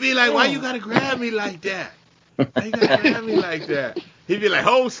 motherfucker. he'd be like, why you gotta grab me like that? Why you gotta grab me like that? He'd be like,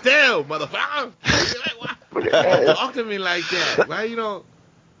 hold still, motherfucker. He'd be like, why you talk to me like that? Why you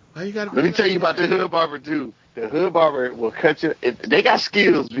gotta Let me tell you about the hood barber too. The hood barber will cut you. They got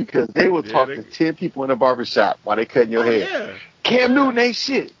skills because they will talk they- to 10 people in the barber shop while they cutting your hair. Yeah. Cam Newton ain't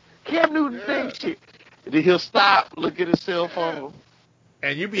shit. Cam Newton Yeah. ain't shit. And then he'll stop, look at his cell phone.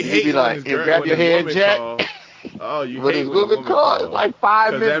 And you be And he hating be like, when "Hey, his, grab when your his head, woman Jack." call. Oh, you When hate his when a woman woman call, call. it's like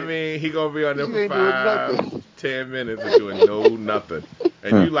 5 Because that minutes. means he gonna be on there You for ain't doing 5, nothing. 10 minutes and doing nothing.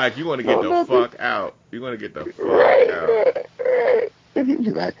 And you want to get No, the nothing. fuck out. You want to get the fuck Right, out. right. And he'd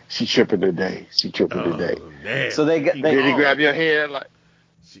be like, she tripping today. She tripping today. Oh, damn. So they got- Keep they- Then he calling. grab your hair like,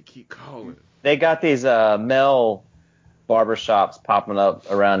 She keep calling. They got these male barbershops popping up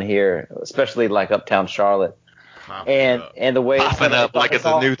around here, especially like uptown Charlotte. and the way it's Popping up like it's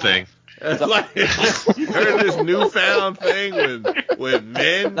a new thing. It's like you heard this newfound thing when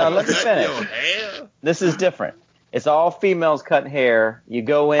men No, let me cut finish. your hair. This is different. It's all females cutting hair. You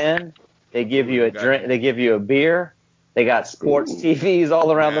go in, they give you a drink, they give you a beer. They got sports TVs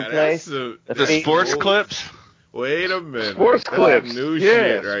all around the place. The sports clips. Wait a minute. Sports That's clips. new Yeah,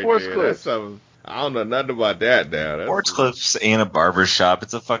 shit right sports there. clips. That's something. I don't know nothing about that now. That's Sports clips ain't a barber shop.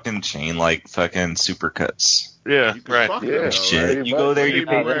 It's a fucking chain like fucking Supercuts. Yeah, You can right. fuck Yeah. it, though, Shit. right? You go there, What you they be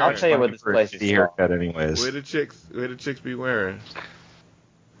pay. wearing? I'll tell you what this for a place is shitty haircut, anyways. Where the chicks be wearing?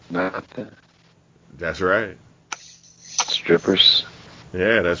 Nothing. That's right. Strippers.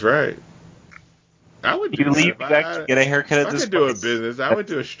 Yeah, that's right. I would do You leave, that. you actually get a haircut If at I this could do a place. business, I would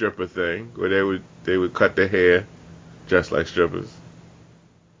do a stripper thing where they would cut their hair just like strippers.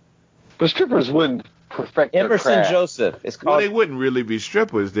 But strippers wouldn't perfect their Emerson craft. Joseph. It's Well, called. they wouldn't really be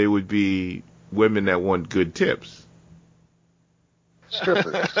strippers. They would be women that want good tips.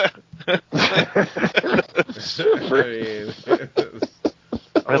 Strippers.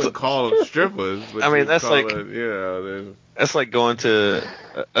 I wouldn't call them strippers, but I mean, you'd that's call like- it, you know, That's like going to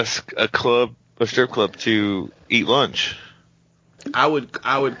a strip club to eat lunch. I would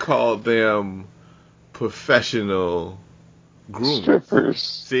call them professional groomers. Strippers.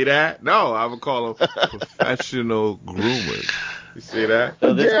 See that? No, I would call them professional groomers. You see that?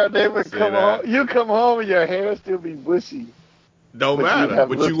 Yeah, they would See come that? home. You come home and your hair still be bushy. Don't But you matter. have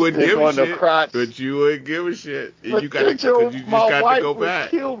But you wouldn't lipstick give a on the shit. crotch. But you wouldn't give a shit. But You got to, your- you just my got wife to go would back.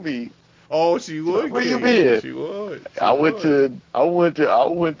 kill me. Oh, she would. What do you kill you. mean? She would. I went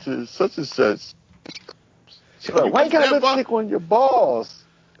to such and such. She's like, why you got Step up. lipstick on your balls?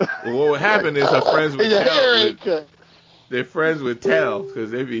 Well, what would happen is her friends would Your hair tell. ain't cut. Their friends would tell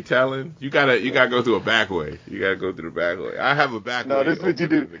because they be telling. You gotta go through a back way. You gotta go through the back way. I have a back way. No, this is what you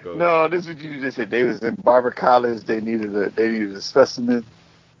do. open to go. No, this is what you do. They said they was in barber college. They needed a specimen.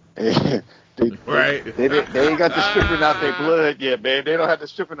 And Right. They ain't got the stripping out their blood yet, man. They don't have the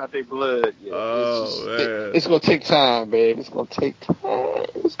stripping out their blood yet. Oh, man. It's gonna take time, man. It's gonna take time.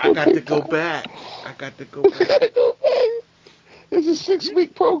 I got to go back. I got to go back. It's a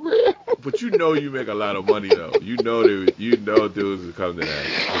 6-week program. But you know you make a lot of money though. You know dudes who come to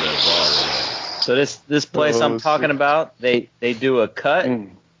that So this place I'm talking about, they do a cut,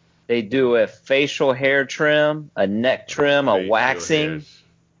 they do a facial hair trim, a neck trim, a waxing,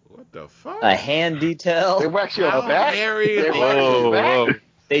 What the fuck? a hand detail. They wax your How back. hairy is They that? wax your back. Whoa.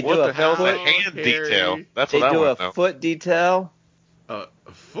 They do What a the hell's a foot. hand Hairy. detail? That's They what I do a want to know. foot detail, A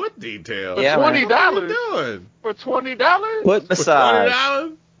foot detail. Yeah, $20 What are you doing? for $20. foot massage,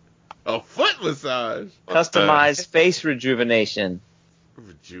 $20? A foot massage. customized face rejuvenation.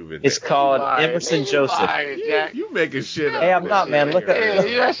 Rejuvenate. It's called Lying. Emerson They Joseph. lying, Jack. You making shit up. Hey, I'm not, man. Look at-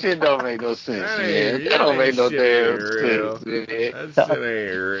 Hey, that shit don't make no sense, That man. ain't- That don't make no shit damn ain't real. sense, man. That shit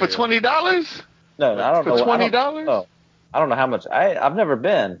ain't real. For $20? No, I don't For know. $20? I don't know how much. I've never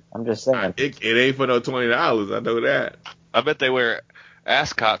been. I'm just saying. It ain't for no $20. I know that. I bet they wear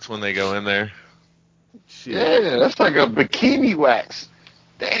ascots when they go in there. Shit. Yeah, that's like a bikini wax.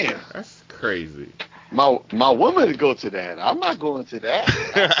 Damn. That's crazy. My woman would go to that. I'm not going to that.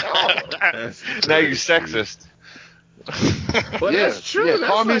 That's Now you're crazy. sexist. But Yeah, that's true. yeah, That's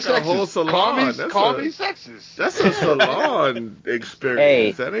call me like a sexist. whole salon. Call me sexist. That's a salon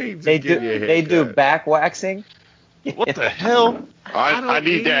experience. That ain't just They getting your do. hair They do cut. back waxing. What the hell? I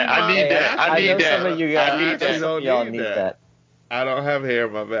need that. I need that. I I need know that. some of you guys. I need that. Some of y'all need that. I don't have hair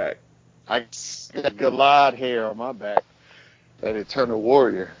on my back. I got a lot of hair on my back. That Eternal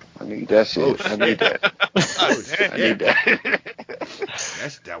Warrior. I need that shit. I need that. I need that.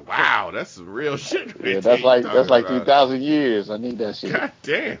 That's that. Wow, that's some real shit. Right Yeah, there that's you like talking about. 3,000 years. I need that shit. God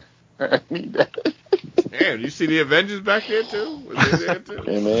damn. I need that. Damn, you see the Avengers back there too? Was they there too?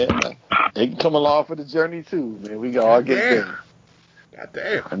 Hey man, they can come along for the journey too, man. We can all get there. God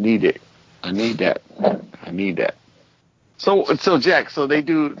damn. I need it. I need that. I need that. So Jack, so they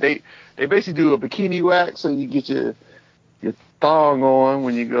basically do a bikini wax, so you get your thong on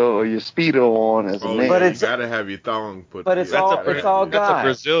when you go, or your speedo on as a Oh, man. yeah, But you it's- gotta have your thong put. but it's yeah, all- gotta it's have all your- That's guys. a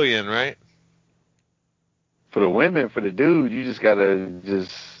Brazilian, right? For the women, for the dude, you just gotta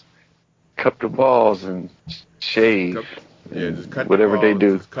just cup the balls and shave. Yeah, just cut whatever the they balls,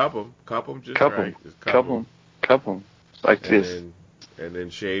 do. Just cup them just Cup right. 'em. Just Cup them like and this. then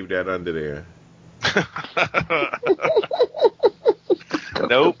shave that under there. Cup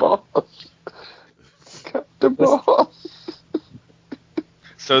Nope. the balls. Cup the balls.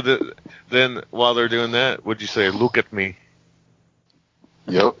 So then while they're doing that, would you say, "Look at me"?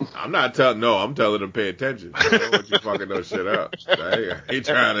 Yep. I'm not telling. No, I'm telling them pay attention. I don't want you fucking no shit up. I ain't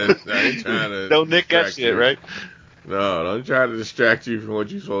trying to. Don't nick that distract shit, you. right? No, don't try to distract you from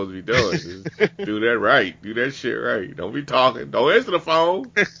what you're supposed to be doing. Just do that right. Do that shit right. Don't be talking. Don't answer the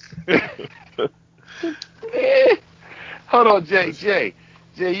phone. Hold on, Jay. Jay,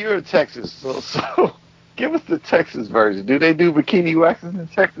 you're in Texas, so give us the Texas version. Do they do bikini waxes in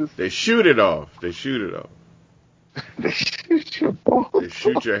Texas? They shoot it off. They shoot it off. They shoot your balls. They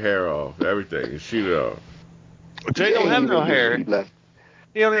shoot your hair off. Everything. They shoot it off. Jay don't have no hair. He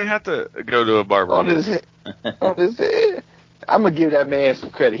don't even have to go to a barber. On his head. On his head. I'm gonna give that man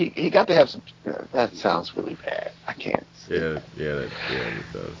some credit. He got to have some. That sounds really bad. I can't. Yeah, it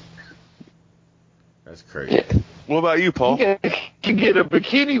does. That's crazy. Yeah. What about you, Paul? You can get a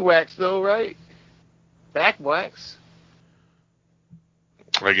bikini wax though, right? Back wax.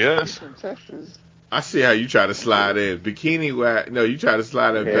 I guess. From Texas. I see how you try to slide in. Bikini wax. No, you try to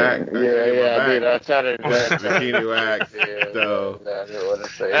slide it back. I did. I tried to. Bikini wax. So.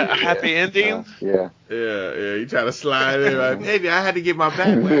 Happy ending? Yeah. You try to slide in. Like, baby, I had to get my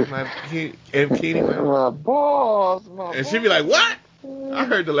back wax. My bikini wax. My balls. And she'd be like, what? I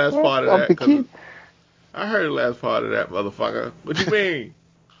heard the last part of that. I heard the last part of that, motherfucker. What you mean?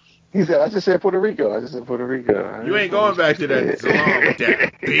 He said, I just said Puerto Rico. You ain't going back to that salon with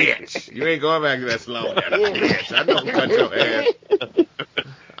that bitch. You ain't going back to that salon with that bitch. I know who cut your hair.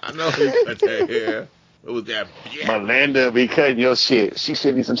 I know who cut your hair. It was that bitch. Melinda be cutting your shit. She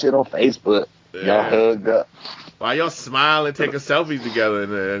sent me some shit on Facebook. Yeah. Y'all hugged up. While y'all smiling, taking selfies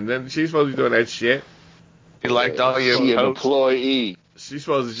together, and then she's supposed to be doing that shit. He liked all your She posts. An employee. She's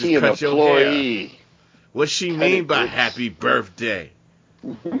supposed to just cut your hair. What she mean by happy birthday?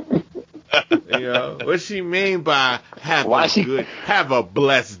 What she mean by have a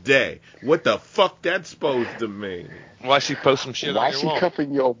blessed day? What the fuck that's supposed to mean? Why she post some shit on your wall? Why she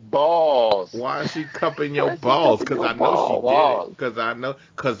cupping your balls? Why is she cupping your balls? Because I know she did it.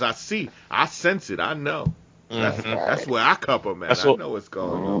 Because I sense it. I know. That's where I cup them at. I know what's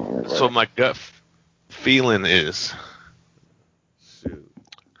going on. That's what my gut feeling is. Shoot.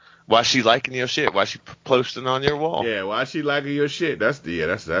 Why she liking your shit? Why she posting on your wall? Yeah, why she liking your shit? That's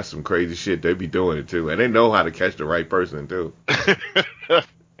some crazy shit. They be doing it too, and they know how to catch the right person too.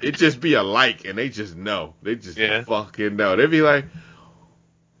 It just be a like, and they just know. They just fucking know. They be like,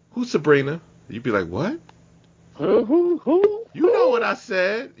 "Who's Sabrina?" You'd be like, "What? Who? You know what I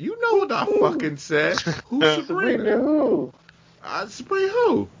said? You know what I fucking said? Who's Sabrina? Who? Sabrina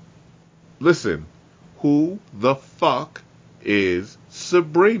who? Listen, who the fuck is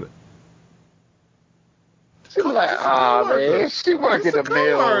Sabrina? She was like, man, she work in the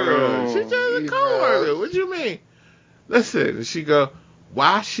mail room. She's just a coworker. What you mean? Listen, she go,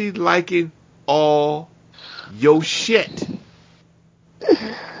 why she liking all your shit?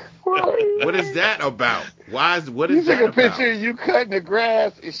 What is that about? What is that about? You took a picture of you cutting the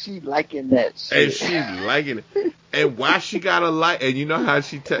grass, and she liking that shit. And she liking it. And why she gotta like? And you know how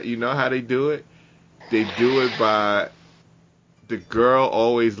you know how they do it? They do it by the girl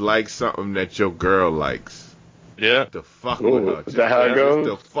always likes something that your girl likes. Yeah. To fuck with her. Is that how it goes?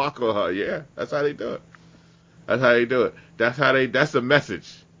 To fuck with her. Yeah. That's how they do it. That's the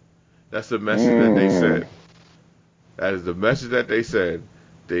message. That's the message that they said. That is the message that they said.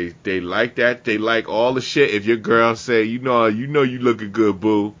 They like that. They like all the shit. If your girl say, you know you looking good,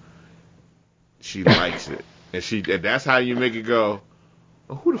 boo. She likes it. And that's how you make it go,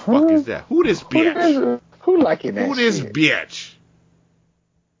 oh, who the fuck is that? Who this bitch? Who liking that Who this shit? bitch?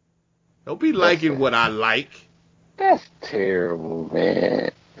 Don't be liking what I like. That's terrible,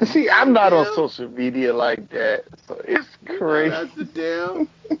 man. See, I'm not on social media like that, so it's crazy. That's the deal.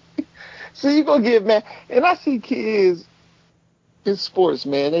 So you gonna get mad, and I see kids in sports,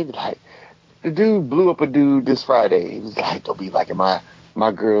 man. They be like, the dude blew up a dude this Friday. He was like, don't be liking my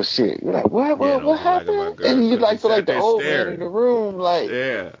girl shit. You're like, what happened? And you like feel like the old man in the room, like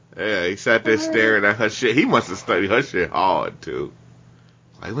he sat there staring at her shit. He must have studied her shit hard too.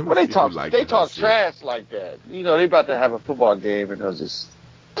 Like, well, they talk trash like that. You know, they about to have a football game and they'll just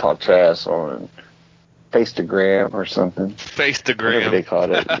talk trash on Facegram or something. Facegram. Whatever they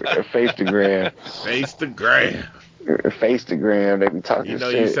call it. Facegram. Facegram. Facegram. They be talking shit. You know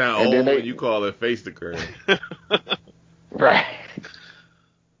you sound old when you call it Facegram. Right.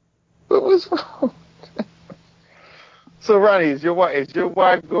 What was wrong? So, Ronnie, is your wife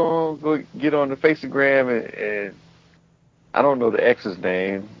going to go get on the Facegram and I don't know the ex's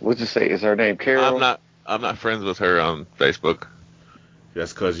name. What'd you say? Is her name Carol? I'm not friends with her on Facebook.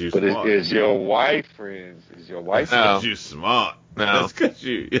 That's because you But smart. is your wife friends? Is your wife? That's No. because you smart. No. That's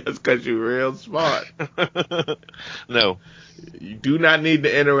because you real smart. No. You do not need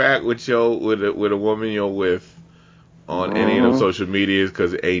to interact with a woman you're with on any of them social medias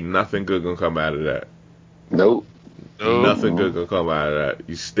because ain't nothing good gonna come out of that. Nope. Nothing good gonna come out of that.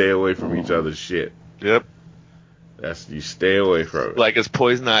 You stay away from each other's shit. Yep. You stay away from it. Like it's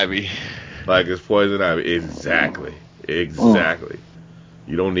poison ivy. Like it's poison ivy. Exactly.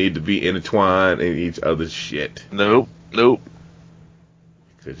 You don't need to be intertwined in each other's shit. Nope.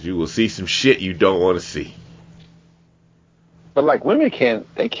 Because you will see some shit you don't want to see. But like women can't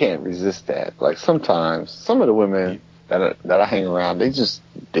resist that. Like sometimes some of the women that I hang around, they just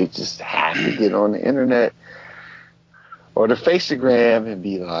have to get on the internet or the Faceagram and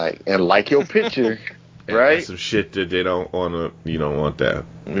be like your picture, right? That's some shit that they don't want to. You don't want that.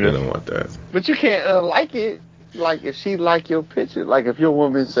 Yeah. They don't want that. But you can't like it. Like if she like your picture, like if your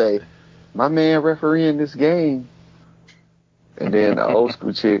woman say, "My man refereeing this game," and then the old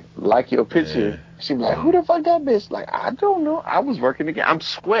school chick like your picture, she be like, "Who the fuck that bitch?" Like, I don't know. I was working the game. I'm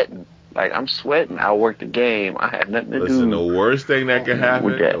sweating. I worked the game. I had nothing to do. Listen, the worst thing that can happen,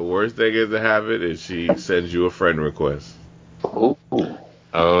 with that. the worst thing is to happen is she sends you a friend request. Ooh.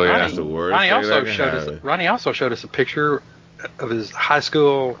 Oh yeah. That's the worst Ronnie thing also that can showed happen. us. Ronnie also showed us a picture of his high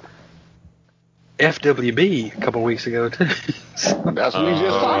school FWB a couple weeks ago too. That's what we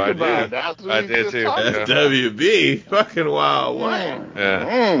just talked I about. did. That's what I we did just too. talked Yeah. about. SWB, fucking wild. What?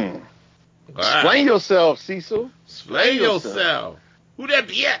 Yeah. Wow. Explain yourself, Cecil. Explain yourself. Who that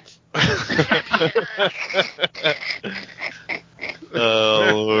bitch?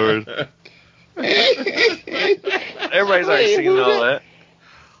 Oh Lord. Everybody's already seen all that.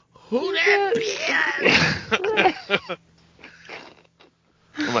 Who that bitch?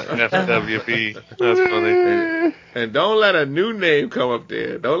 I'm like, FWB. That's funny. And don't let a new name come up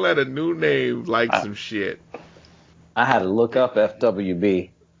there. Don't let a new name like some shit. I had to look up FWB.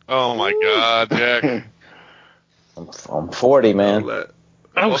 Oh my God, Jack. I'm 40, man. Don't let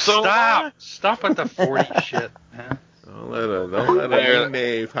Oh, so stop with the 40 shit, man. Don't let a new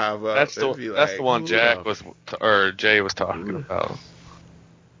name pop up. That's and be that's like, the one who Jack the was or Jay was talking about.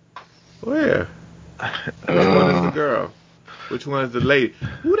 Where? Which one is the girl? Which one is the lady?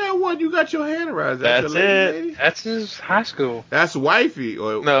 Who that one you got your hand around? Is that That's the lady, it. lady? That's his high school. That's wifey.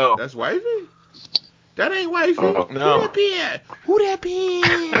 Or No. That's wifey? That ain't wifey. Oh, no. Who that bitch? Who that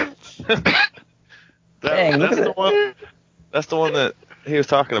bitch? Dang, look that's at the it. one. That's the one that he was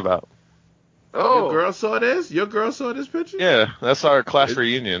talking about. Your girl saw this? Your girl saw this picture? Yeah, that's our class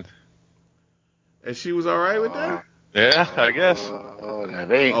reunion. And she was alright with that? Yeah, I guess.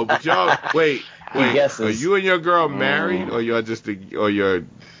 Oh, but y'all, wait. guesses. Are you and your girl married, or you're you're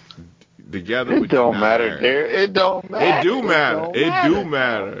together? It but you're don't not matter, married? dear. It don't matter. It do matter. don't It do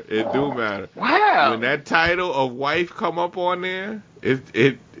matter. It do matter. Wow. When that title of wife come up on there, yeah,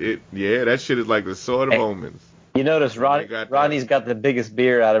 that shit is like the sword of Hey. omens. You notice Ronnie's got the biggest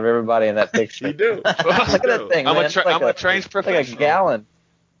beer out of everybody in that picture. He do. Look at that thing, I'm man. a It's like trained like a professional. gallon.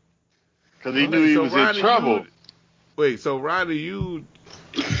 Because he knew he was in trouble. So Ronnie, you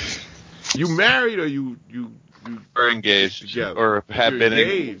married or you We're engaged together? or have You're been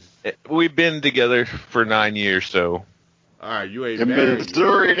engaged. We've been together for 9 years, so All right, you ain't In married.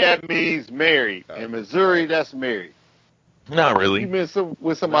 Missouri, that means married. In Missouri, that's married. not If really. you've been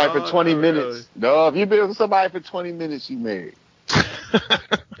with somebody for 20 not minutes. really. No, if you've been with somebody for 20 minutes, you married.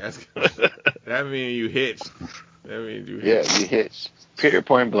 That means you hitched. That means you Yeah, hitched. you hitched. Period,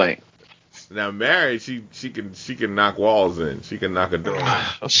 point blank. Now married, she can knock walls in. She can knock a door.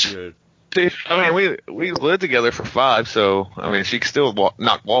 in. I mean, we lived together for 5, so I mean, she can still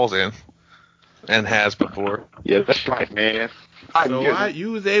knock walls in, and has before. Yeah, that's right, man. So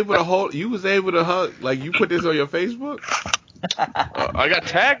you was able to hug, like you put this on your Facebook? I got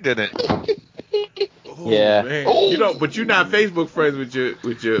tagged in it. Oh, Yeah. man. Oh. But you're not Facebook friends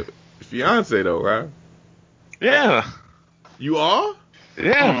with your fiance though, right? Yeah, You are?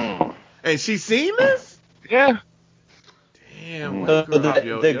 yeah, And she seen this? yeah. Damn, So white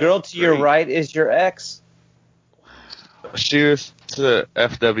girl, the girl to your great. right is your ex? She was to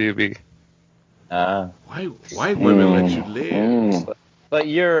FWB. White women let you live. But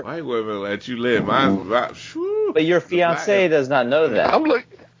your White women let you live. but your fiance does not know that. I'm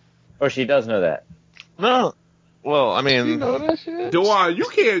looking. Or she does know that. No, well, I mean, You know that shit? Dewan, you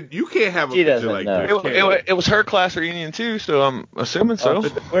can't have a She picture doesn't like know. this. it was her class reunion too, so I'm assuming so.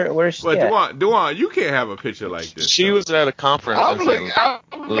 Oh, where's she But at? Dewan, you can't have a picture like this. She though. was at a conference I'm in looking, St.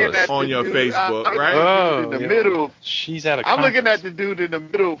 I'm looking at On the your dude, Facebook, I'm right? looking at the dude in the middle. She's at a I'm looking conference. at the dude in the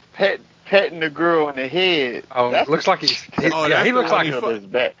middle, petting the girl in the head. Oh, That's it looks like he's. Oh, Yeah, that's he the looks one like he his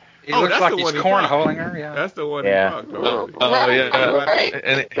back. he Oh, looks that's like the he's one he cornholing her. Yeah. That's the one Yeah. he fucked. Already. Oh yeah, Right.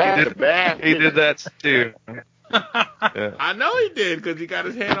 and he That's did, bad. he did that too. Yeah. I know he did because he got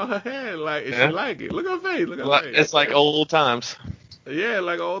his hand on her head. Like, and Yeah. she like it. Look at her face. Look at her Like- face. It's like old times. Yeah,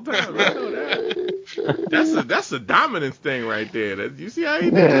 like old times. I know that. That's a dominance thing right there. You see how he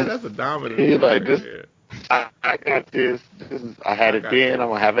did that? That's a dominance He thing like right this. there. I got this. I had it then. I'm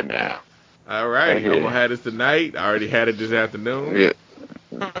gonna have it now. All right, Right here. I'm gonna have this tonight. I already had it this afternoon. Yeah.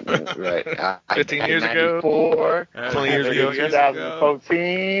 Right. 15 years ago? 94, 20 years ago,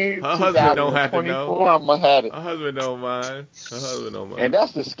 2014, Her husband don't have to know. 2024, I'm gonna have it. Her husband don't mind. Her husband don't mind. And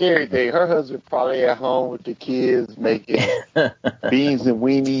that's the scary thing. Her husband probably at home with the kids making beans and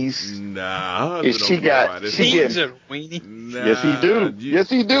weenies. Nah, her And husband she don't care got- about this. she Beans get- and weenie. Nah, Yes, he do. Yes,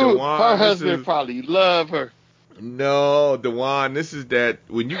 he do. Dewan, Her this husband is- probably love her. No, Dewan, this is that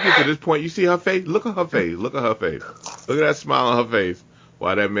when you get to this point, you see her face. Look at her face. Look at her face. Look at that smile on her face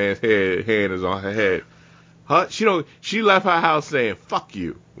while that man's hand is on her head. She left her house saying "fuck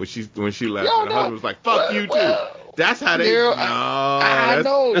you" when she left. Yo, and her no. husband was like "fuck you too." Well, That's how they. Daryl, No, I that's,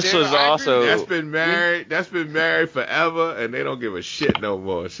 know. This Daryl, was I agree also- with that's been married. That's been married forever, and they don't give a shit no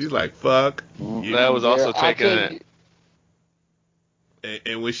more. She's like "fuck you." That was also Daryl, I taken tell at you-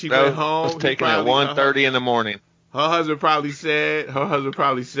 And when she that went home, was he taken at probably- 1:30 in the morning. Her husband probably said,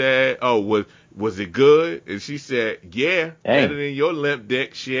 "Oh, was it good?" And she said, "Yeah, Dang. better than your limp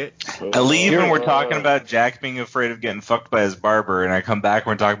dick shit." I leave and we're Uh, talking about Jack being afraid of getting fucked by his barber, and I come back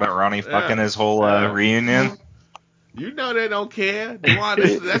and we're talking about Ronnie fucking his whole reunion. You know they don't care. Dewan,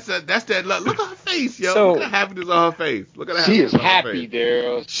 that's that look. Look at her face, yo. So- Look at the happiness on her face. Look at that. She is happiness on her happy, face.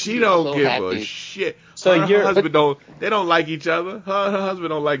 Daryl. She don't so give happy. a shit. So her you're- husband don't. They don't like each other. Her husband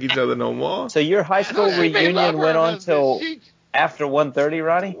don't like each other no more. So your high school She may love reunion her went on husband. till She- after 1:30,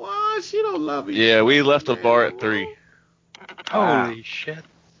 Ronnie? Why she don't love each Yeah, other? we left the bar at man. 3. Holy shit.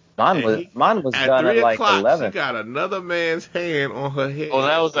 Mine was At done 3 at like o'clock, 11. She got another man's hand on her head. Oh,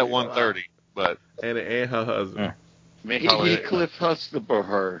 that was at 1:30, but And her husband. Man, Probably- he Cliff Huxtable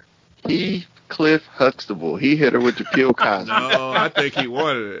her. Cliff Huxtable. He hit her with the pill Cosby. No, I think he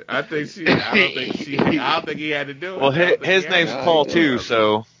wanted it. I don't think he had to do it. well, I don't think his he had name's to do Paul it. too,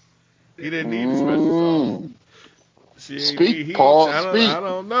 so He didn't need a special sauce. Speak, Paul, speak. I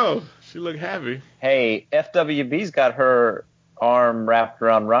don't know. She looked happy. Hey, FWB's got her arm wrapped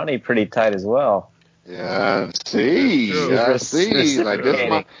around Ronnie pretty tight as well. Yeah, see. That's true. I see. Like this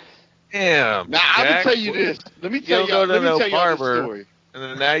my. damn. Now I'm gonna Jack, tell you this. Let me you tell don't you. go to Let me no tell you this barber. story. And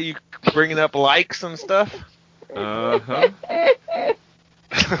then now you bringing up likes and stuff. Uh-huh.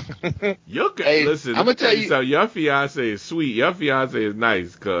 Hey, Listen, I'ma tell you- so your fiance is sweet. Your fiance is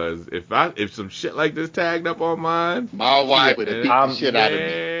nice, cause if some shit like this tagged up on mine, My wife would have beat the shit out of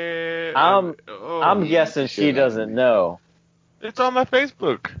me. man, I'm guessing she doesn't know. It's on my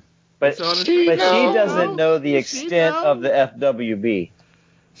Facebook. But It's on the- She but she knows. doesn't know the She extent knows. of the FWB.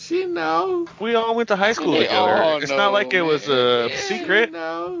 She know. We all went to high school They together. all It's know, not like it was a Yeah, secret. She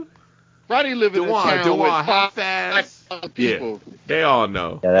know. Ronnie living in a town Dewan, with how 5 fast? people. They all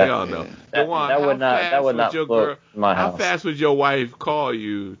know. Yeah, that- they all know. That, Dewan, that how would not fast that would would not your float girl- in my How house. fast would your wife call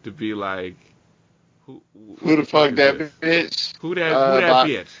you to be like, Who the fuck is that this? bitch? Who that about-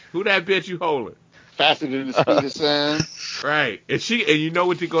 bitch? Who that bitch you holding? Faster than the speed of sound. Right. And you know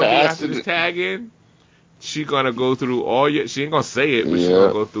what you're gonna do after this tag in? She gonna go through all your. She ain't gonna say it, but she Yeah.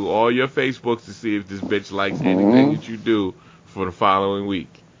 gonna go through all your Facebooks to see if this bitch likes anything that you do for the following week.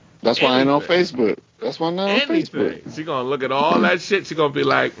 That's why I ain't on Anything. Facebook. That's why I'm not on Facebook. Anything. She gonna look at all that shit. She gonna be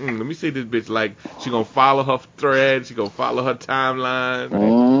like, let me see this bitch like. She gonna follow her thread. She gonna follow her timeline.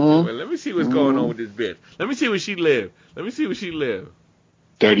 Mhm. Well, let me see what's going on with this bitch. Let me see where she live. Let me see where she live.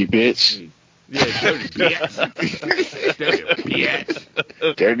 Dirty bitch. Yeah, dirty bitch. Dirty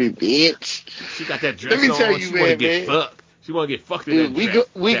bitch. Dirty bitch. She got that dress Let me on. tell you, She wanna man, get man. fucked. She wanna get fucked in Dude, that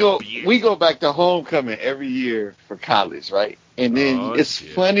dress. we go back to homecoming every year for college, right? And then Oh, it's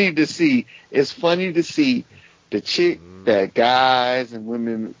shit. funny to see the chick that guys and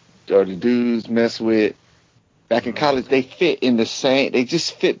women or the dudes mess with back in college. They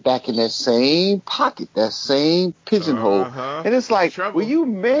just fit back in that same pocket, that same pigeonhole. Uh-huh. And it's like, Trouble. well, you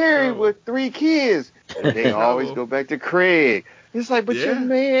married Trouble. with 3 kids. And they always Trouble. go back to Craig. It's like, but your Yeah.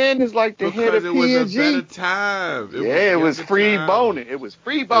 man is like the head Because of it was a P&G. better time. It was younger free time. boning. It was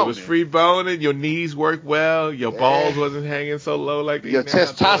free It boning. was free boning. Your knees worked well. Your Yeah. balls wasn't hanging so low like they Your now.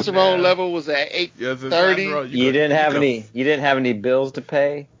 testosterone level was at 830. Your testosterone, You didn't have any bills to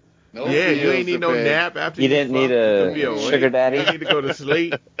pay. No Yeah, you pills ain't need are no bad. nap after You you didn't fuck. need You a could be awake. sugar daddy? You didn't need to go to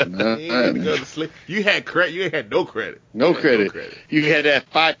sleep. You didn't need to go to sleep. You had credit. You ain't had no credit. No You had credit. You had that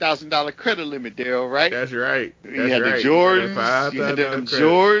 $5,000 credit limit, Daryl, right? That's right. You had the Jordans. You had them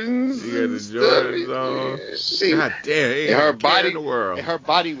Jordans. You had the and stuff. Jordans on. Yeah, shit. God damn, ain't And her a care body, in the world. and her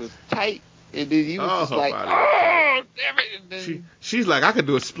body was tight, and then you was Oh, just her like, body was oh, damn it. And then She's like, I could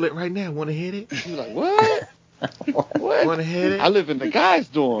do a split right now. Want to hit it? she was like, what? What? Want to hit it? I live in the guys'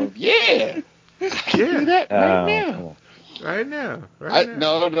 dorm. Yeah. I can do that right now. Right now. Right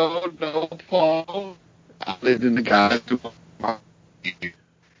now. No, Paul. I lived in the guys' dorm.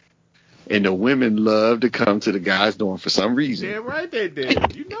 And the women love to come to the guys' dorm for some reason. Damn right they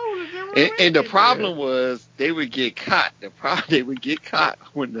did. You know that. And the problem was they would get caught. They would get caught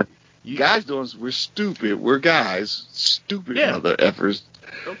when the guys' dorms were stupid. We're guys, stupid mother effers.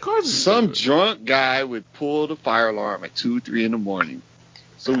 Of course. Some drunk guy would pull the fire alarm at 2, 3 in the morning.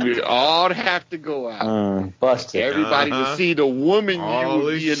 So we'd all have to go out. Busted. Everybody would see the woman all you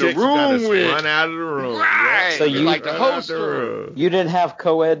would these be in the chicks gotta room with. run out of the room. Right. So you like the whole story. You didn't have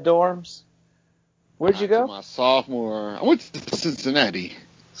co-ed dorms? Where'd you go? My sophomore, I went to Cincinnati.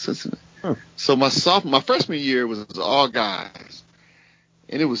 So my freshman year was all guys,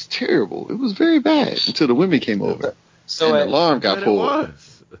 and it was terrible. It was very bad until the women came over. So and the alarm got pulled.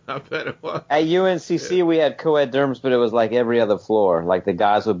 I bet it was. At UNCC, we had co-ed dorms, but it was like every other floor. Like the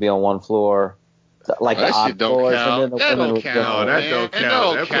guys would be on one floor, like the odd floors, and then the women would go. No, that don't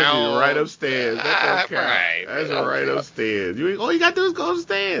count. That puts you right upstairs. That don't count. Right. That's right upstairs. All you gotta do is go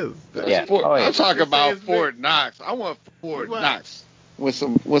upstairs. Yeah. I'm talking about Fort Knox. I want Fort Knox with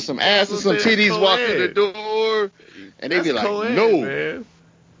some ass and some titties walk through the door, and they be like, co-ed, no. Man.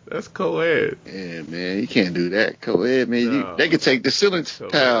 That's co-ed. Yeah, man, you can't do that. Co-ed, man. They could take the ceiling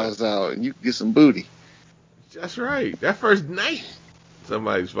tiles out and you can get some booty. That's right. That first night,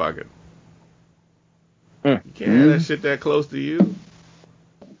 somebody's fucking. You can't have that shit that close to you.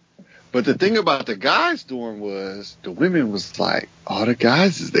 But the thing about the guys' dorm was the women was like, all the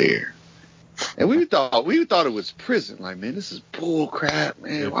guys is there. And we thought it was prison. Like, man, this is bull crap,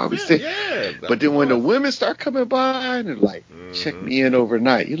 man. Why we stay? Yeah, but then when the women start coming by and they're like, check me in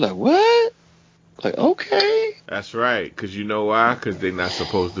overnight, you're like, what? Like, okay. That's right. Because you know why? Because they're not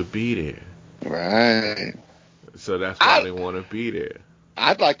supposed to be there. Right. So that's why they want to be there.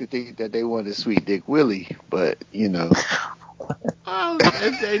 I'd like to think that they wanted Sweet Dick Willie, but, you know. Oh,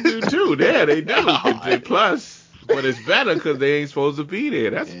 they do too. Yeah, they do. Plus, but it's better because they ain't supposed to be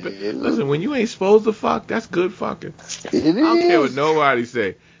there. Listen, when you ain't supposed to fuck, that's good fucking. I don't care what nobody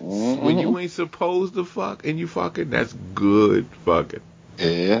say. When you ain't supposed to fuck and you fucking, that's good fucking.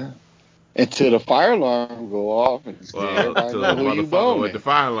 Yeah. Until the fire alarm go off and until the motherfucker with the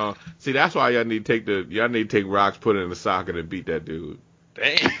fire alarm. See, that's why y'all need to take rocks, put it in the socket, and beat that dude.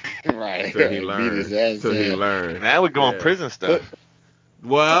 Dang. Right. So he learned. Now we go on prison stuff.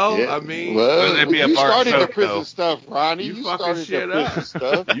 Well, I mean, you started the prison stuff, Ronnie. You started shit the prison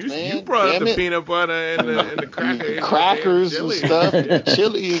stuff, man. You brought up the peanut butter and the crackers and stuff,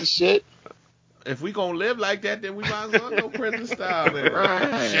 chili and shit. If we gonna live like that, then we might as well go prison style. Then.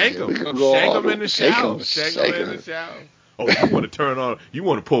 Right. Shank them in the shower. Shank them in the shower. Oh, you want to turn on? You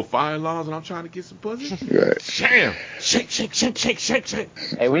want to pull fire alarms, and I'm trying to get some pussy? Right. Sham! Shake.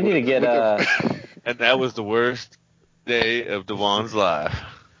 Hey, we need to get And that was the worst day of Devon's life.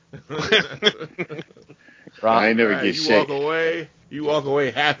 I ain't never get shake. You walk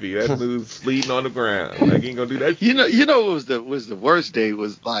away happy. That dude's bleeding on the ground. Like, he ain't gonna do that. You know what was the worst day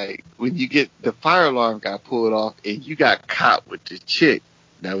was like when you get the fire alarm got pulled off and you got caught with the chick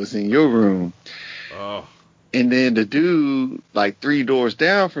that was in your room. Oh. And then the dude like 3 doors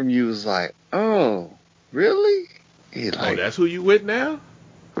down from you was like, "Oh, really?" He's like, "Oh, that's who you with now?"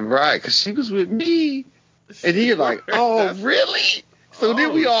 Right, because she was with me. And he's like, "Oh, really?" So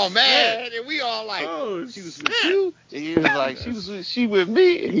then we all mad, and we all like, "She was with you?" And he was like, "She with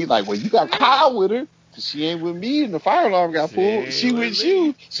me?" And he's like, "Well, you got caught with her, because she ain't with me, and the fire alarm got pulled. She with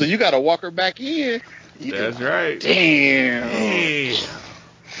you, so you got to walk her back in." That's right. Damn.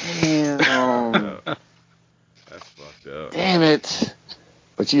 That's fucked up. Damn it.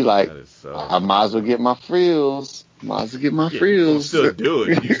 But you like, I might as well get my frills. You still do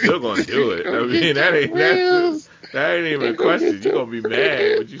it. You still gonna do it. I mean, that ain't even a question. You gonna be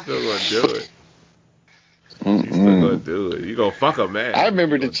mad, but you still gonna do it. You still gonna do it. You gonna fuck her mad. I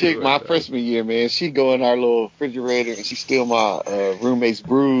remember the chick my freshman year, man. She go in our little refrigerator and she steal my roommate's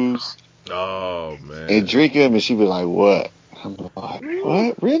brews. Oh man. And drink them, and she be like, "What?" I'm like,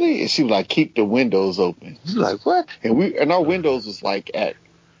 "What? Really?" And she was like, "Keep the windows open." She's like, "What?" And our windows was like at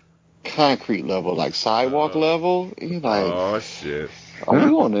concrete level, like sidewalk level. And you're like, "Oh shit." we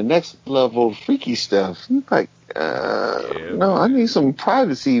on the next level of freaky stuff. He's like, no, I need some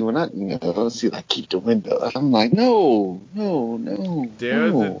privacy when I see like keep the window. I'm like, no.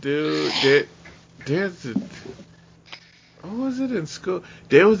 There's a dude. There's a. What was it in school?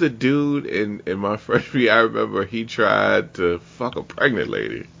 There was a dude in my freshman year. I remember he tried to fuck a pregnant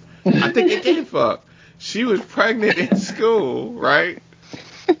lady. I think they did fuck. She was pregnant in school, right?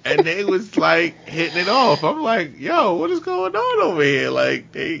 And they was like hitting it off. I'm like, yo, what is going on over here?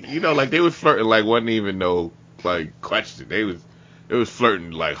 Like they was flirting like wasn't even no like question. It was flirting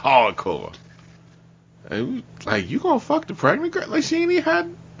like hardcore. And like, you gonna fuck the pregnant girl? Like, she ain't even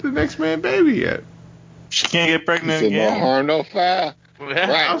had the next man baby yet. She can't get pregnant No again. harm, no foul.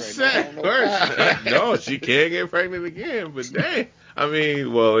 I'm saying, no, she can't get pregnant again. But dang, I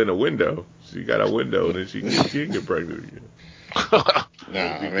mean, well, in a window, she got a window, and then she can get pregnant again.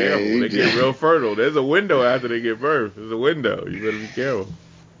 Nah, Be man, careful. They get real fertile. There's a window after they give birth. There's a window. You better be careful.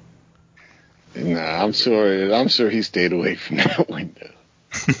 Nah, I'm sure he stayed away from that window.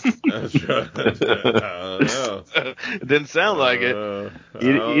 That's right. I don't know. It didn't sound like it.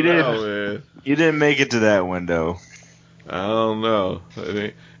 You didn't make it to that window. I don't know.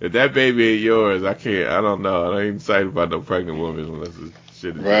 If that baby ain't yours, I don't know. I ain't excited about no pregnant woman unless the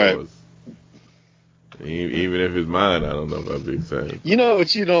shit is yours. Even if it's mine, I don't know if I'd be excited. You know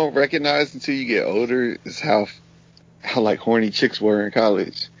what you don't recognize until you get older is how like horny chicks were in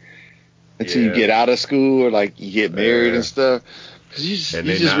college. Until you get out of school or like you get married and stuff. Cause you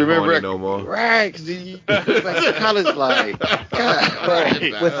just remember no more. Right, cause you back to college like, God,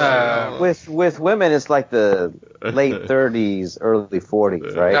 right. With women, it's like the late 30s, early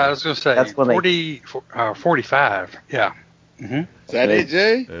 40s, right? I was gonna say that's when 45. Yeah. Mm-hmm. Is that it,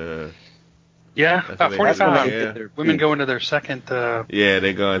 Jay? Yeah, about 45. Women go into their second. Yeah,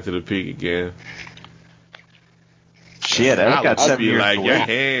 they go into the peak again. Shit, I got 7 years like to your wait.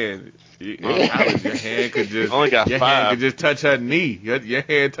 hand. Your hand could just only got your 5. hand could just touch her knee. Your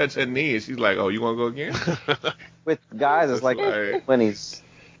hand touch her knee, and she's like, "Oh, you want to go again?" With guys, it's like 20s.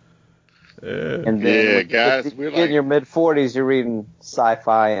 Yeah. And then guys, with we're in your mid 40s, you're reading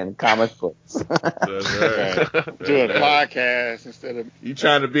sci-fi and comic books. That's right. Doing podcasts instead of you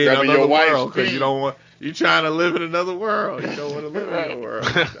trying to be in another world because you don't want. You trying to live in another world. You don't want to live in another world.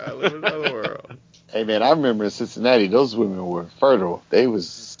 You trying to live in another world. Hey man, I remember in Cincinnati, those women were fertile. They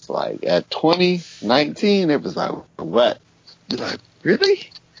was like at 20, 19, it was like, what? Like, really?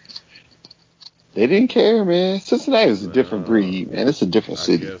 They didn't care, man. Cincinnati was a different breed, man. It's a different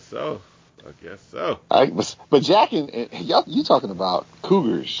city. I guess so. But Jack and y'all, you talking about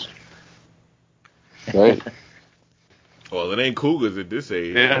cougars, right? Well, it ain't cougars at this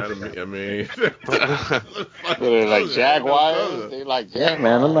age. Yeah. I mean, They're like jaguars. They like jaguars. Yeah,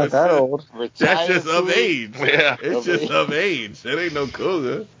 man, I'm not that old. That's just of age. Yeah. It's just of age. That ain't no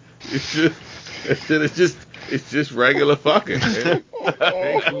cougar. It's just regular fucking. It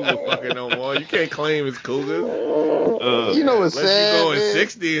ain't cougar fucking no more. You can't claim it's cougar. You know what's sad? You going man?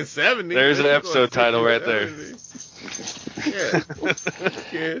 60 and 70. There's an episode title right there. Yeah.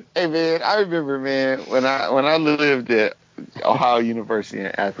 Hey man, I remember, man, when I lived at Ohio University in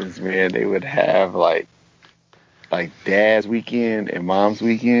Athens, man, they would have like dad's weekend and mom's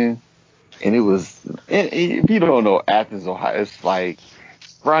weekend, and it was. And if you don't know Athens, Ohio, it's like,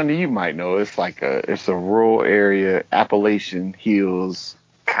 Rodney, you might know, it's a rural area, Appalachian Hills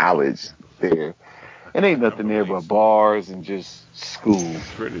College there. It ain't nothing there but bars and just school.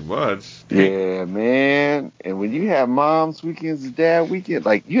 Pretty much. Yeah, man. And when you have mom's weekends and dad weekend,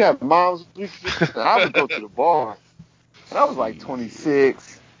 like you have mom's weekends, I would go to the bar. And I was like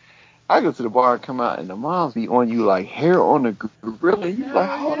 26. I go to the bar and come out, and the moms be on you like hair on the gorilla. You like,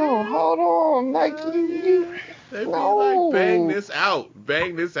 hold on, like you. They be like, bang this out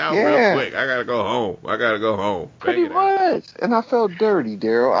real quick. I gotta go home. Pretty much. And I felt dirty,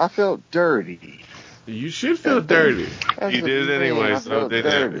 Daryl. I felt dirty. You should feel dirty. You did it anyway, so did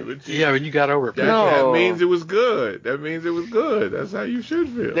it. Yeah, when you got over it. That means it was good. That's how you should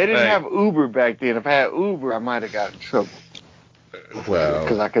feel. They didn't have Uber back then. If I had Uber, I might have got in trouble. Well,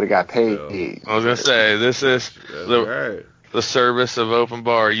 because I could have got paid. I was gonna say, this is the service of open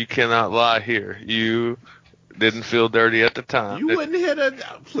bar. You cannot lie here. You didn't feel dirty at the time. You wouldn't hit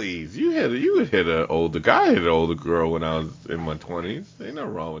you would hit an older guy. I hit an older girl when I was in my 20s. Ain't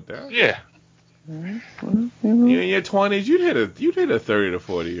nothing wrong with that. Yeah. Mm-hmm. You in your 20s, you'd hit a 30 to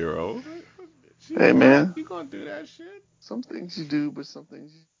 40-year-old. Hey man, you gonna do that shit? Some things you do, but some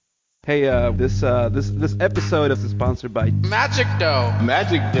things Hey, this episode is sponsored by Magic Dough.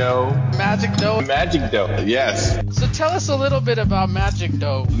 Magic Dough. Magic Dough. Magic Dough, yes. So tell us a little bit about Magic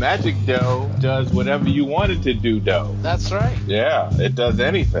Dough. Magic Dough does whatever you want it to do, dough. That's right. Yeah, it does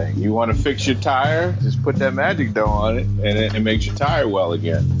anything. You want to fix your tire, just put that Magic Dough on it, and it makes your tire well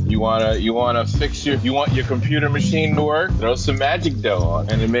again. You want your computer machine to work, throw some Magic Dough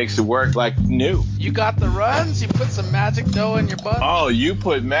on, and it makes it work like new. You got the runs? You put some Magic Dough in your butt? Oh, you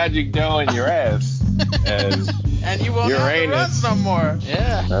put Magic Dough in your ass, and you won't have the runs no more.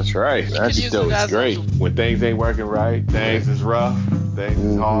 Yeah. That's right. Magic Dough is great. When things ain't working right, things is rough, things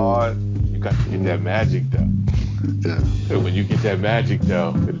is hard, you got to get that Magic Dough. And when you get that Magic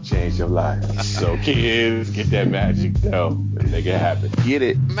Dough, it'll change your life. So kids, get that Magic Dough and make it happen. Get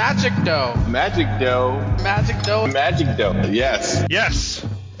it. Magic Dough. Magic Dough. Magic Dough. Magic Dough. Yes. Yes.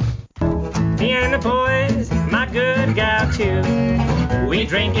 Me and the boys, my good gal too. We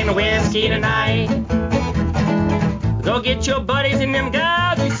drinking whiskey tonight. Go get your buddies and them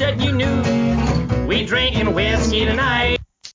guys you said you knew. We drinking whiskey tonight.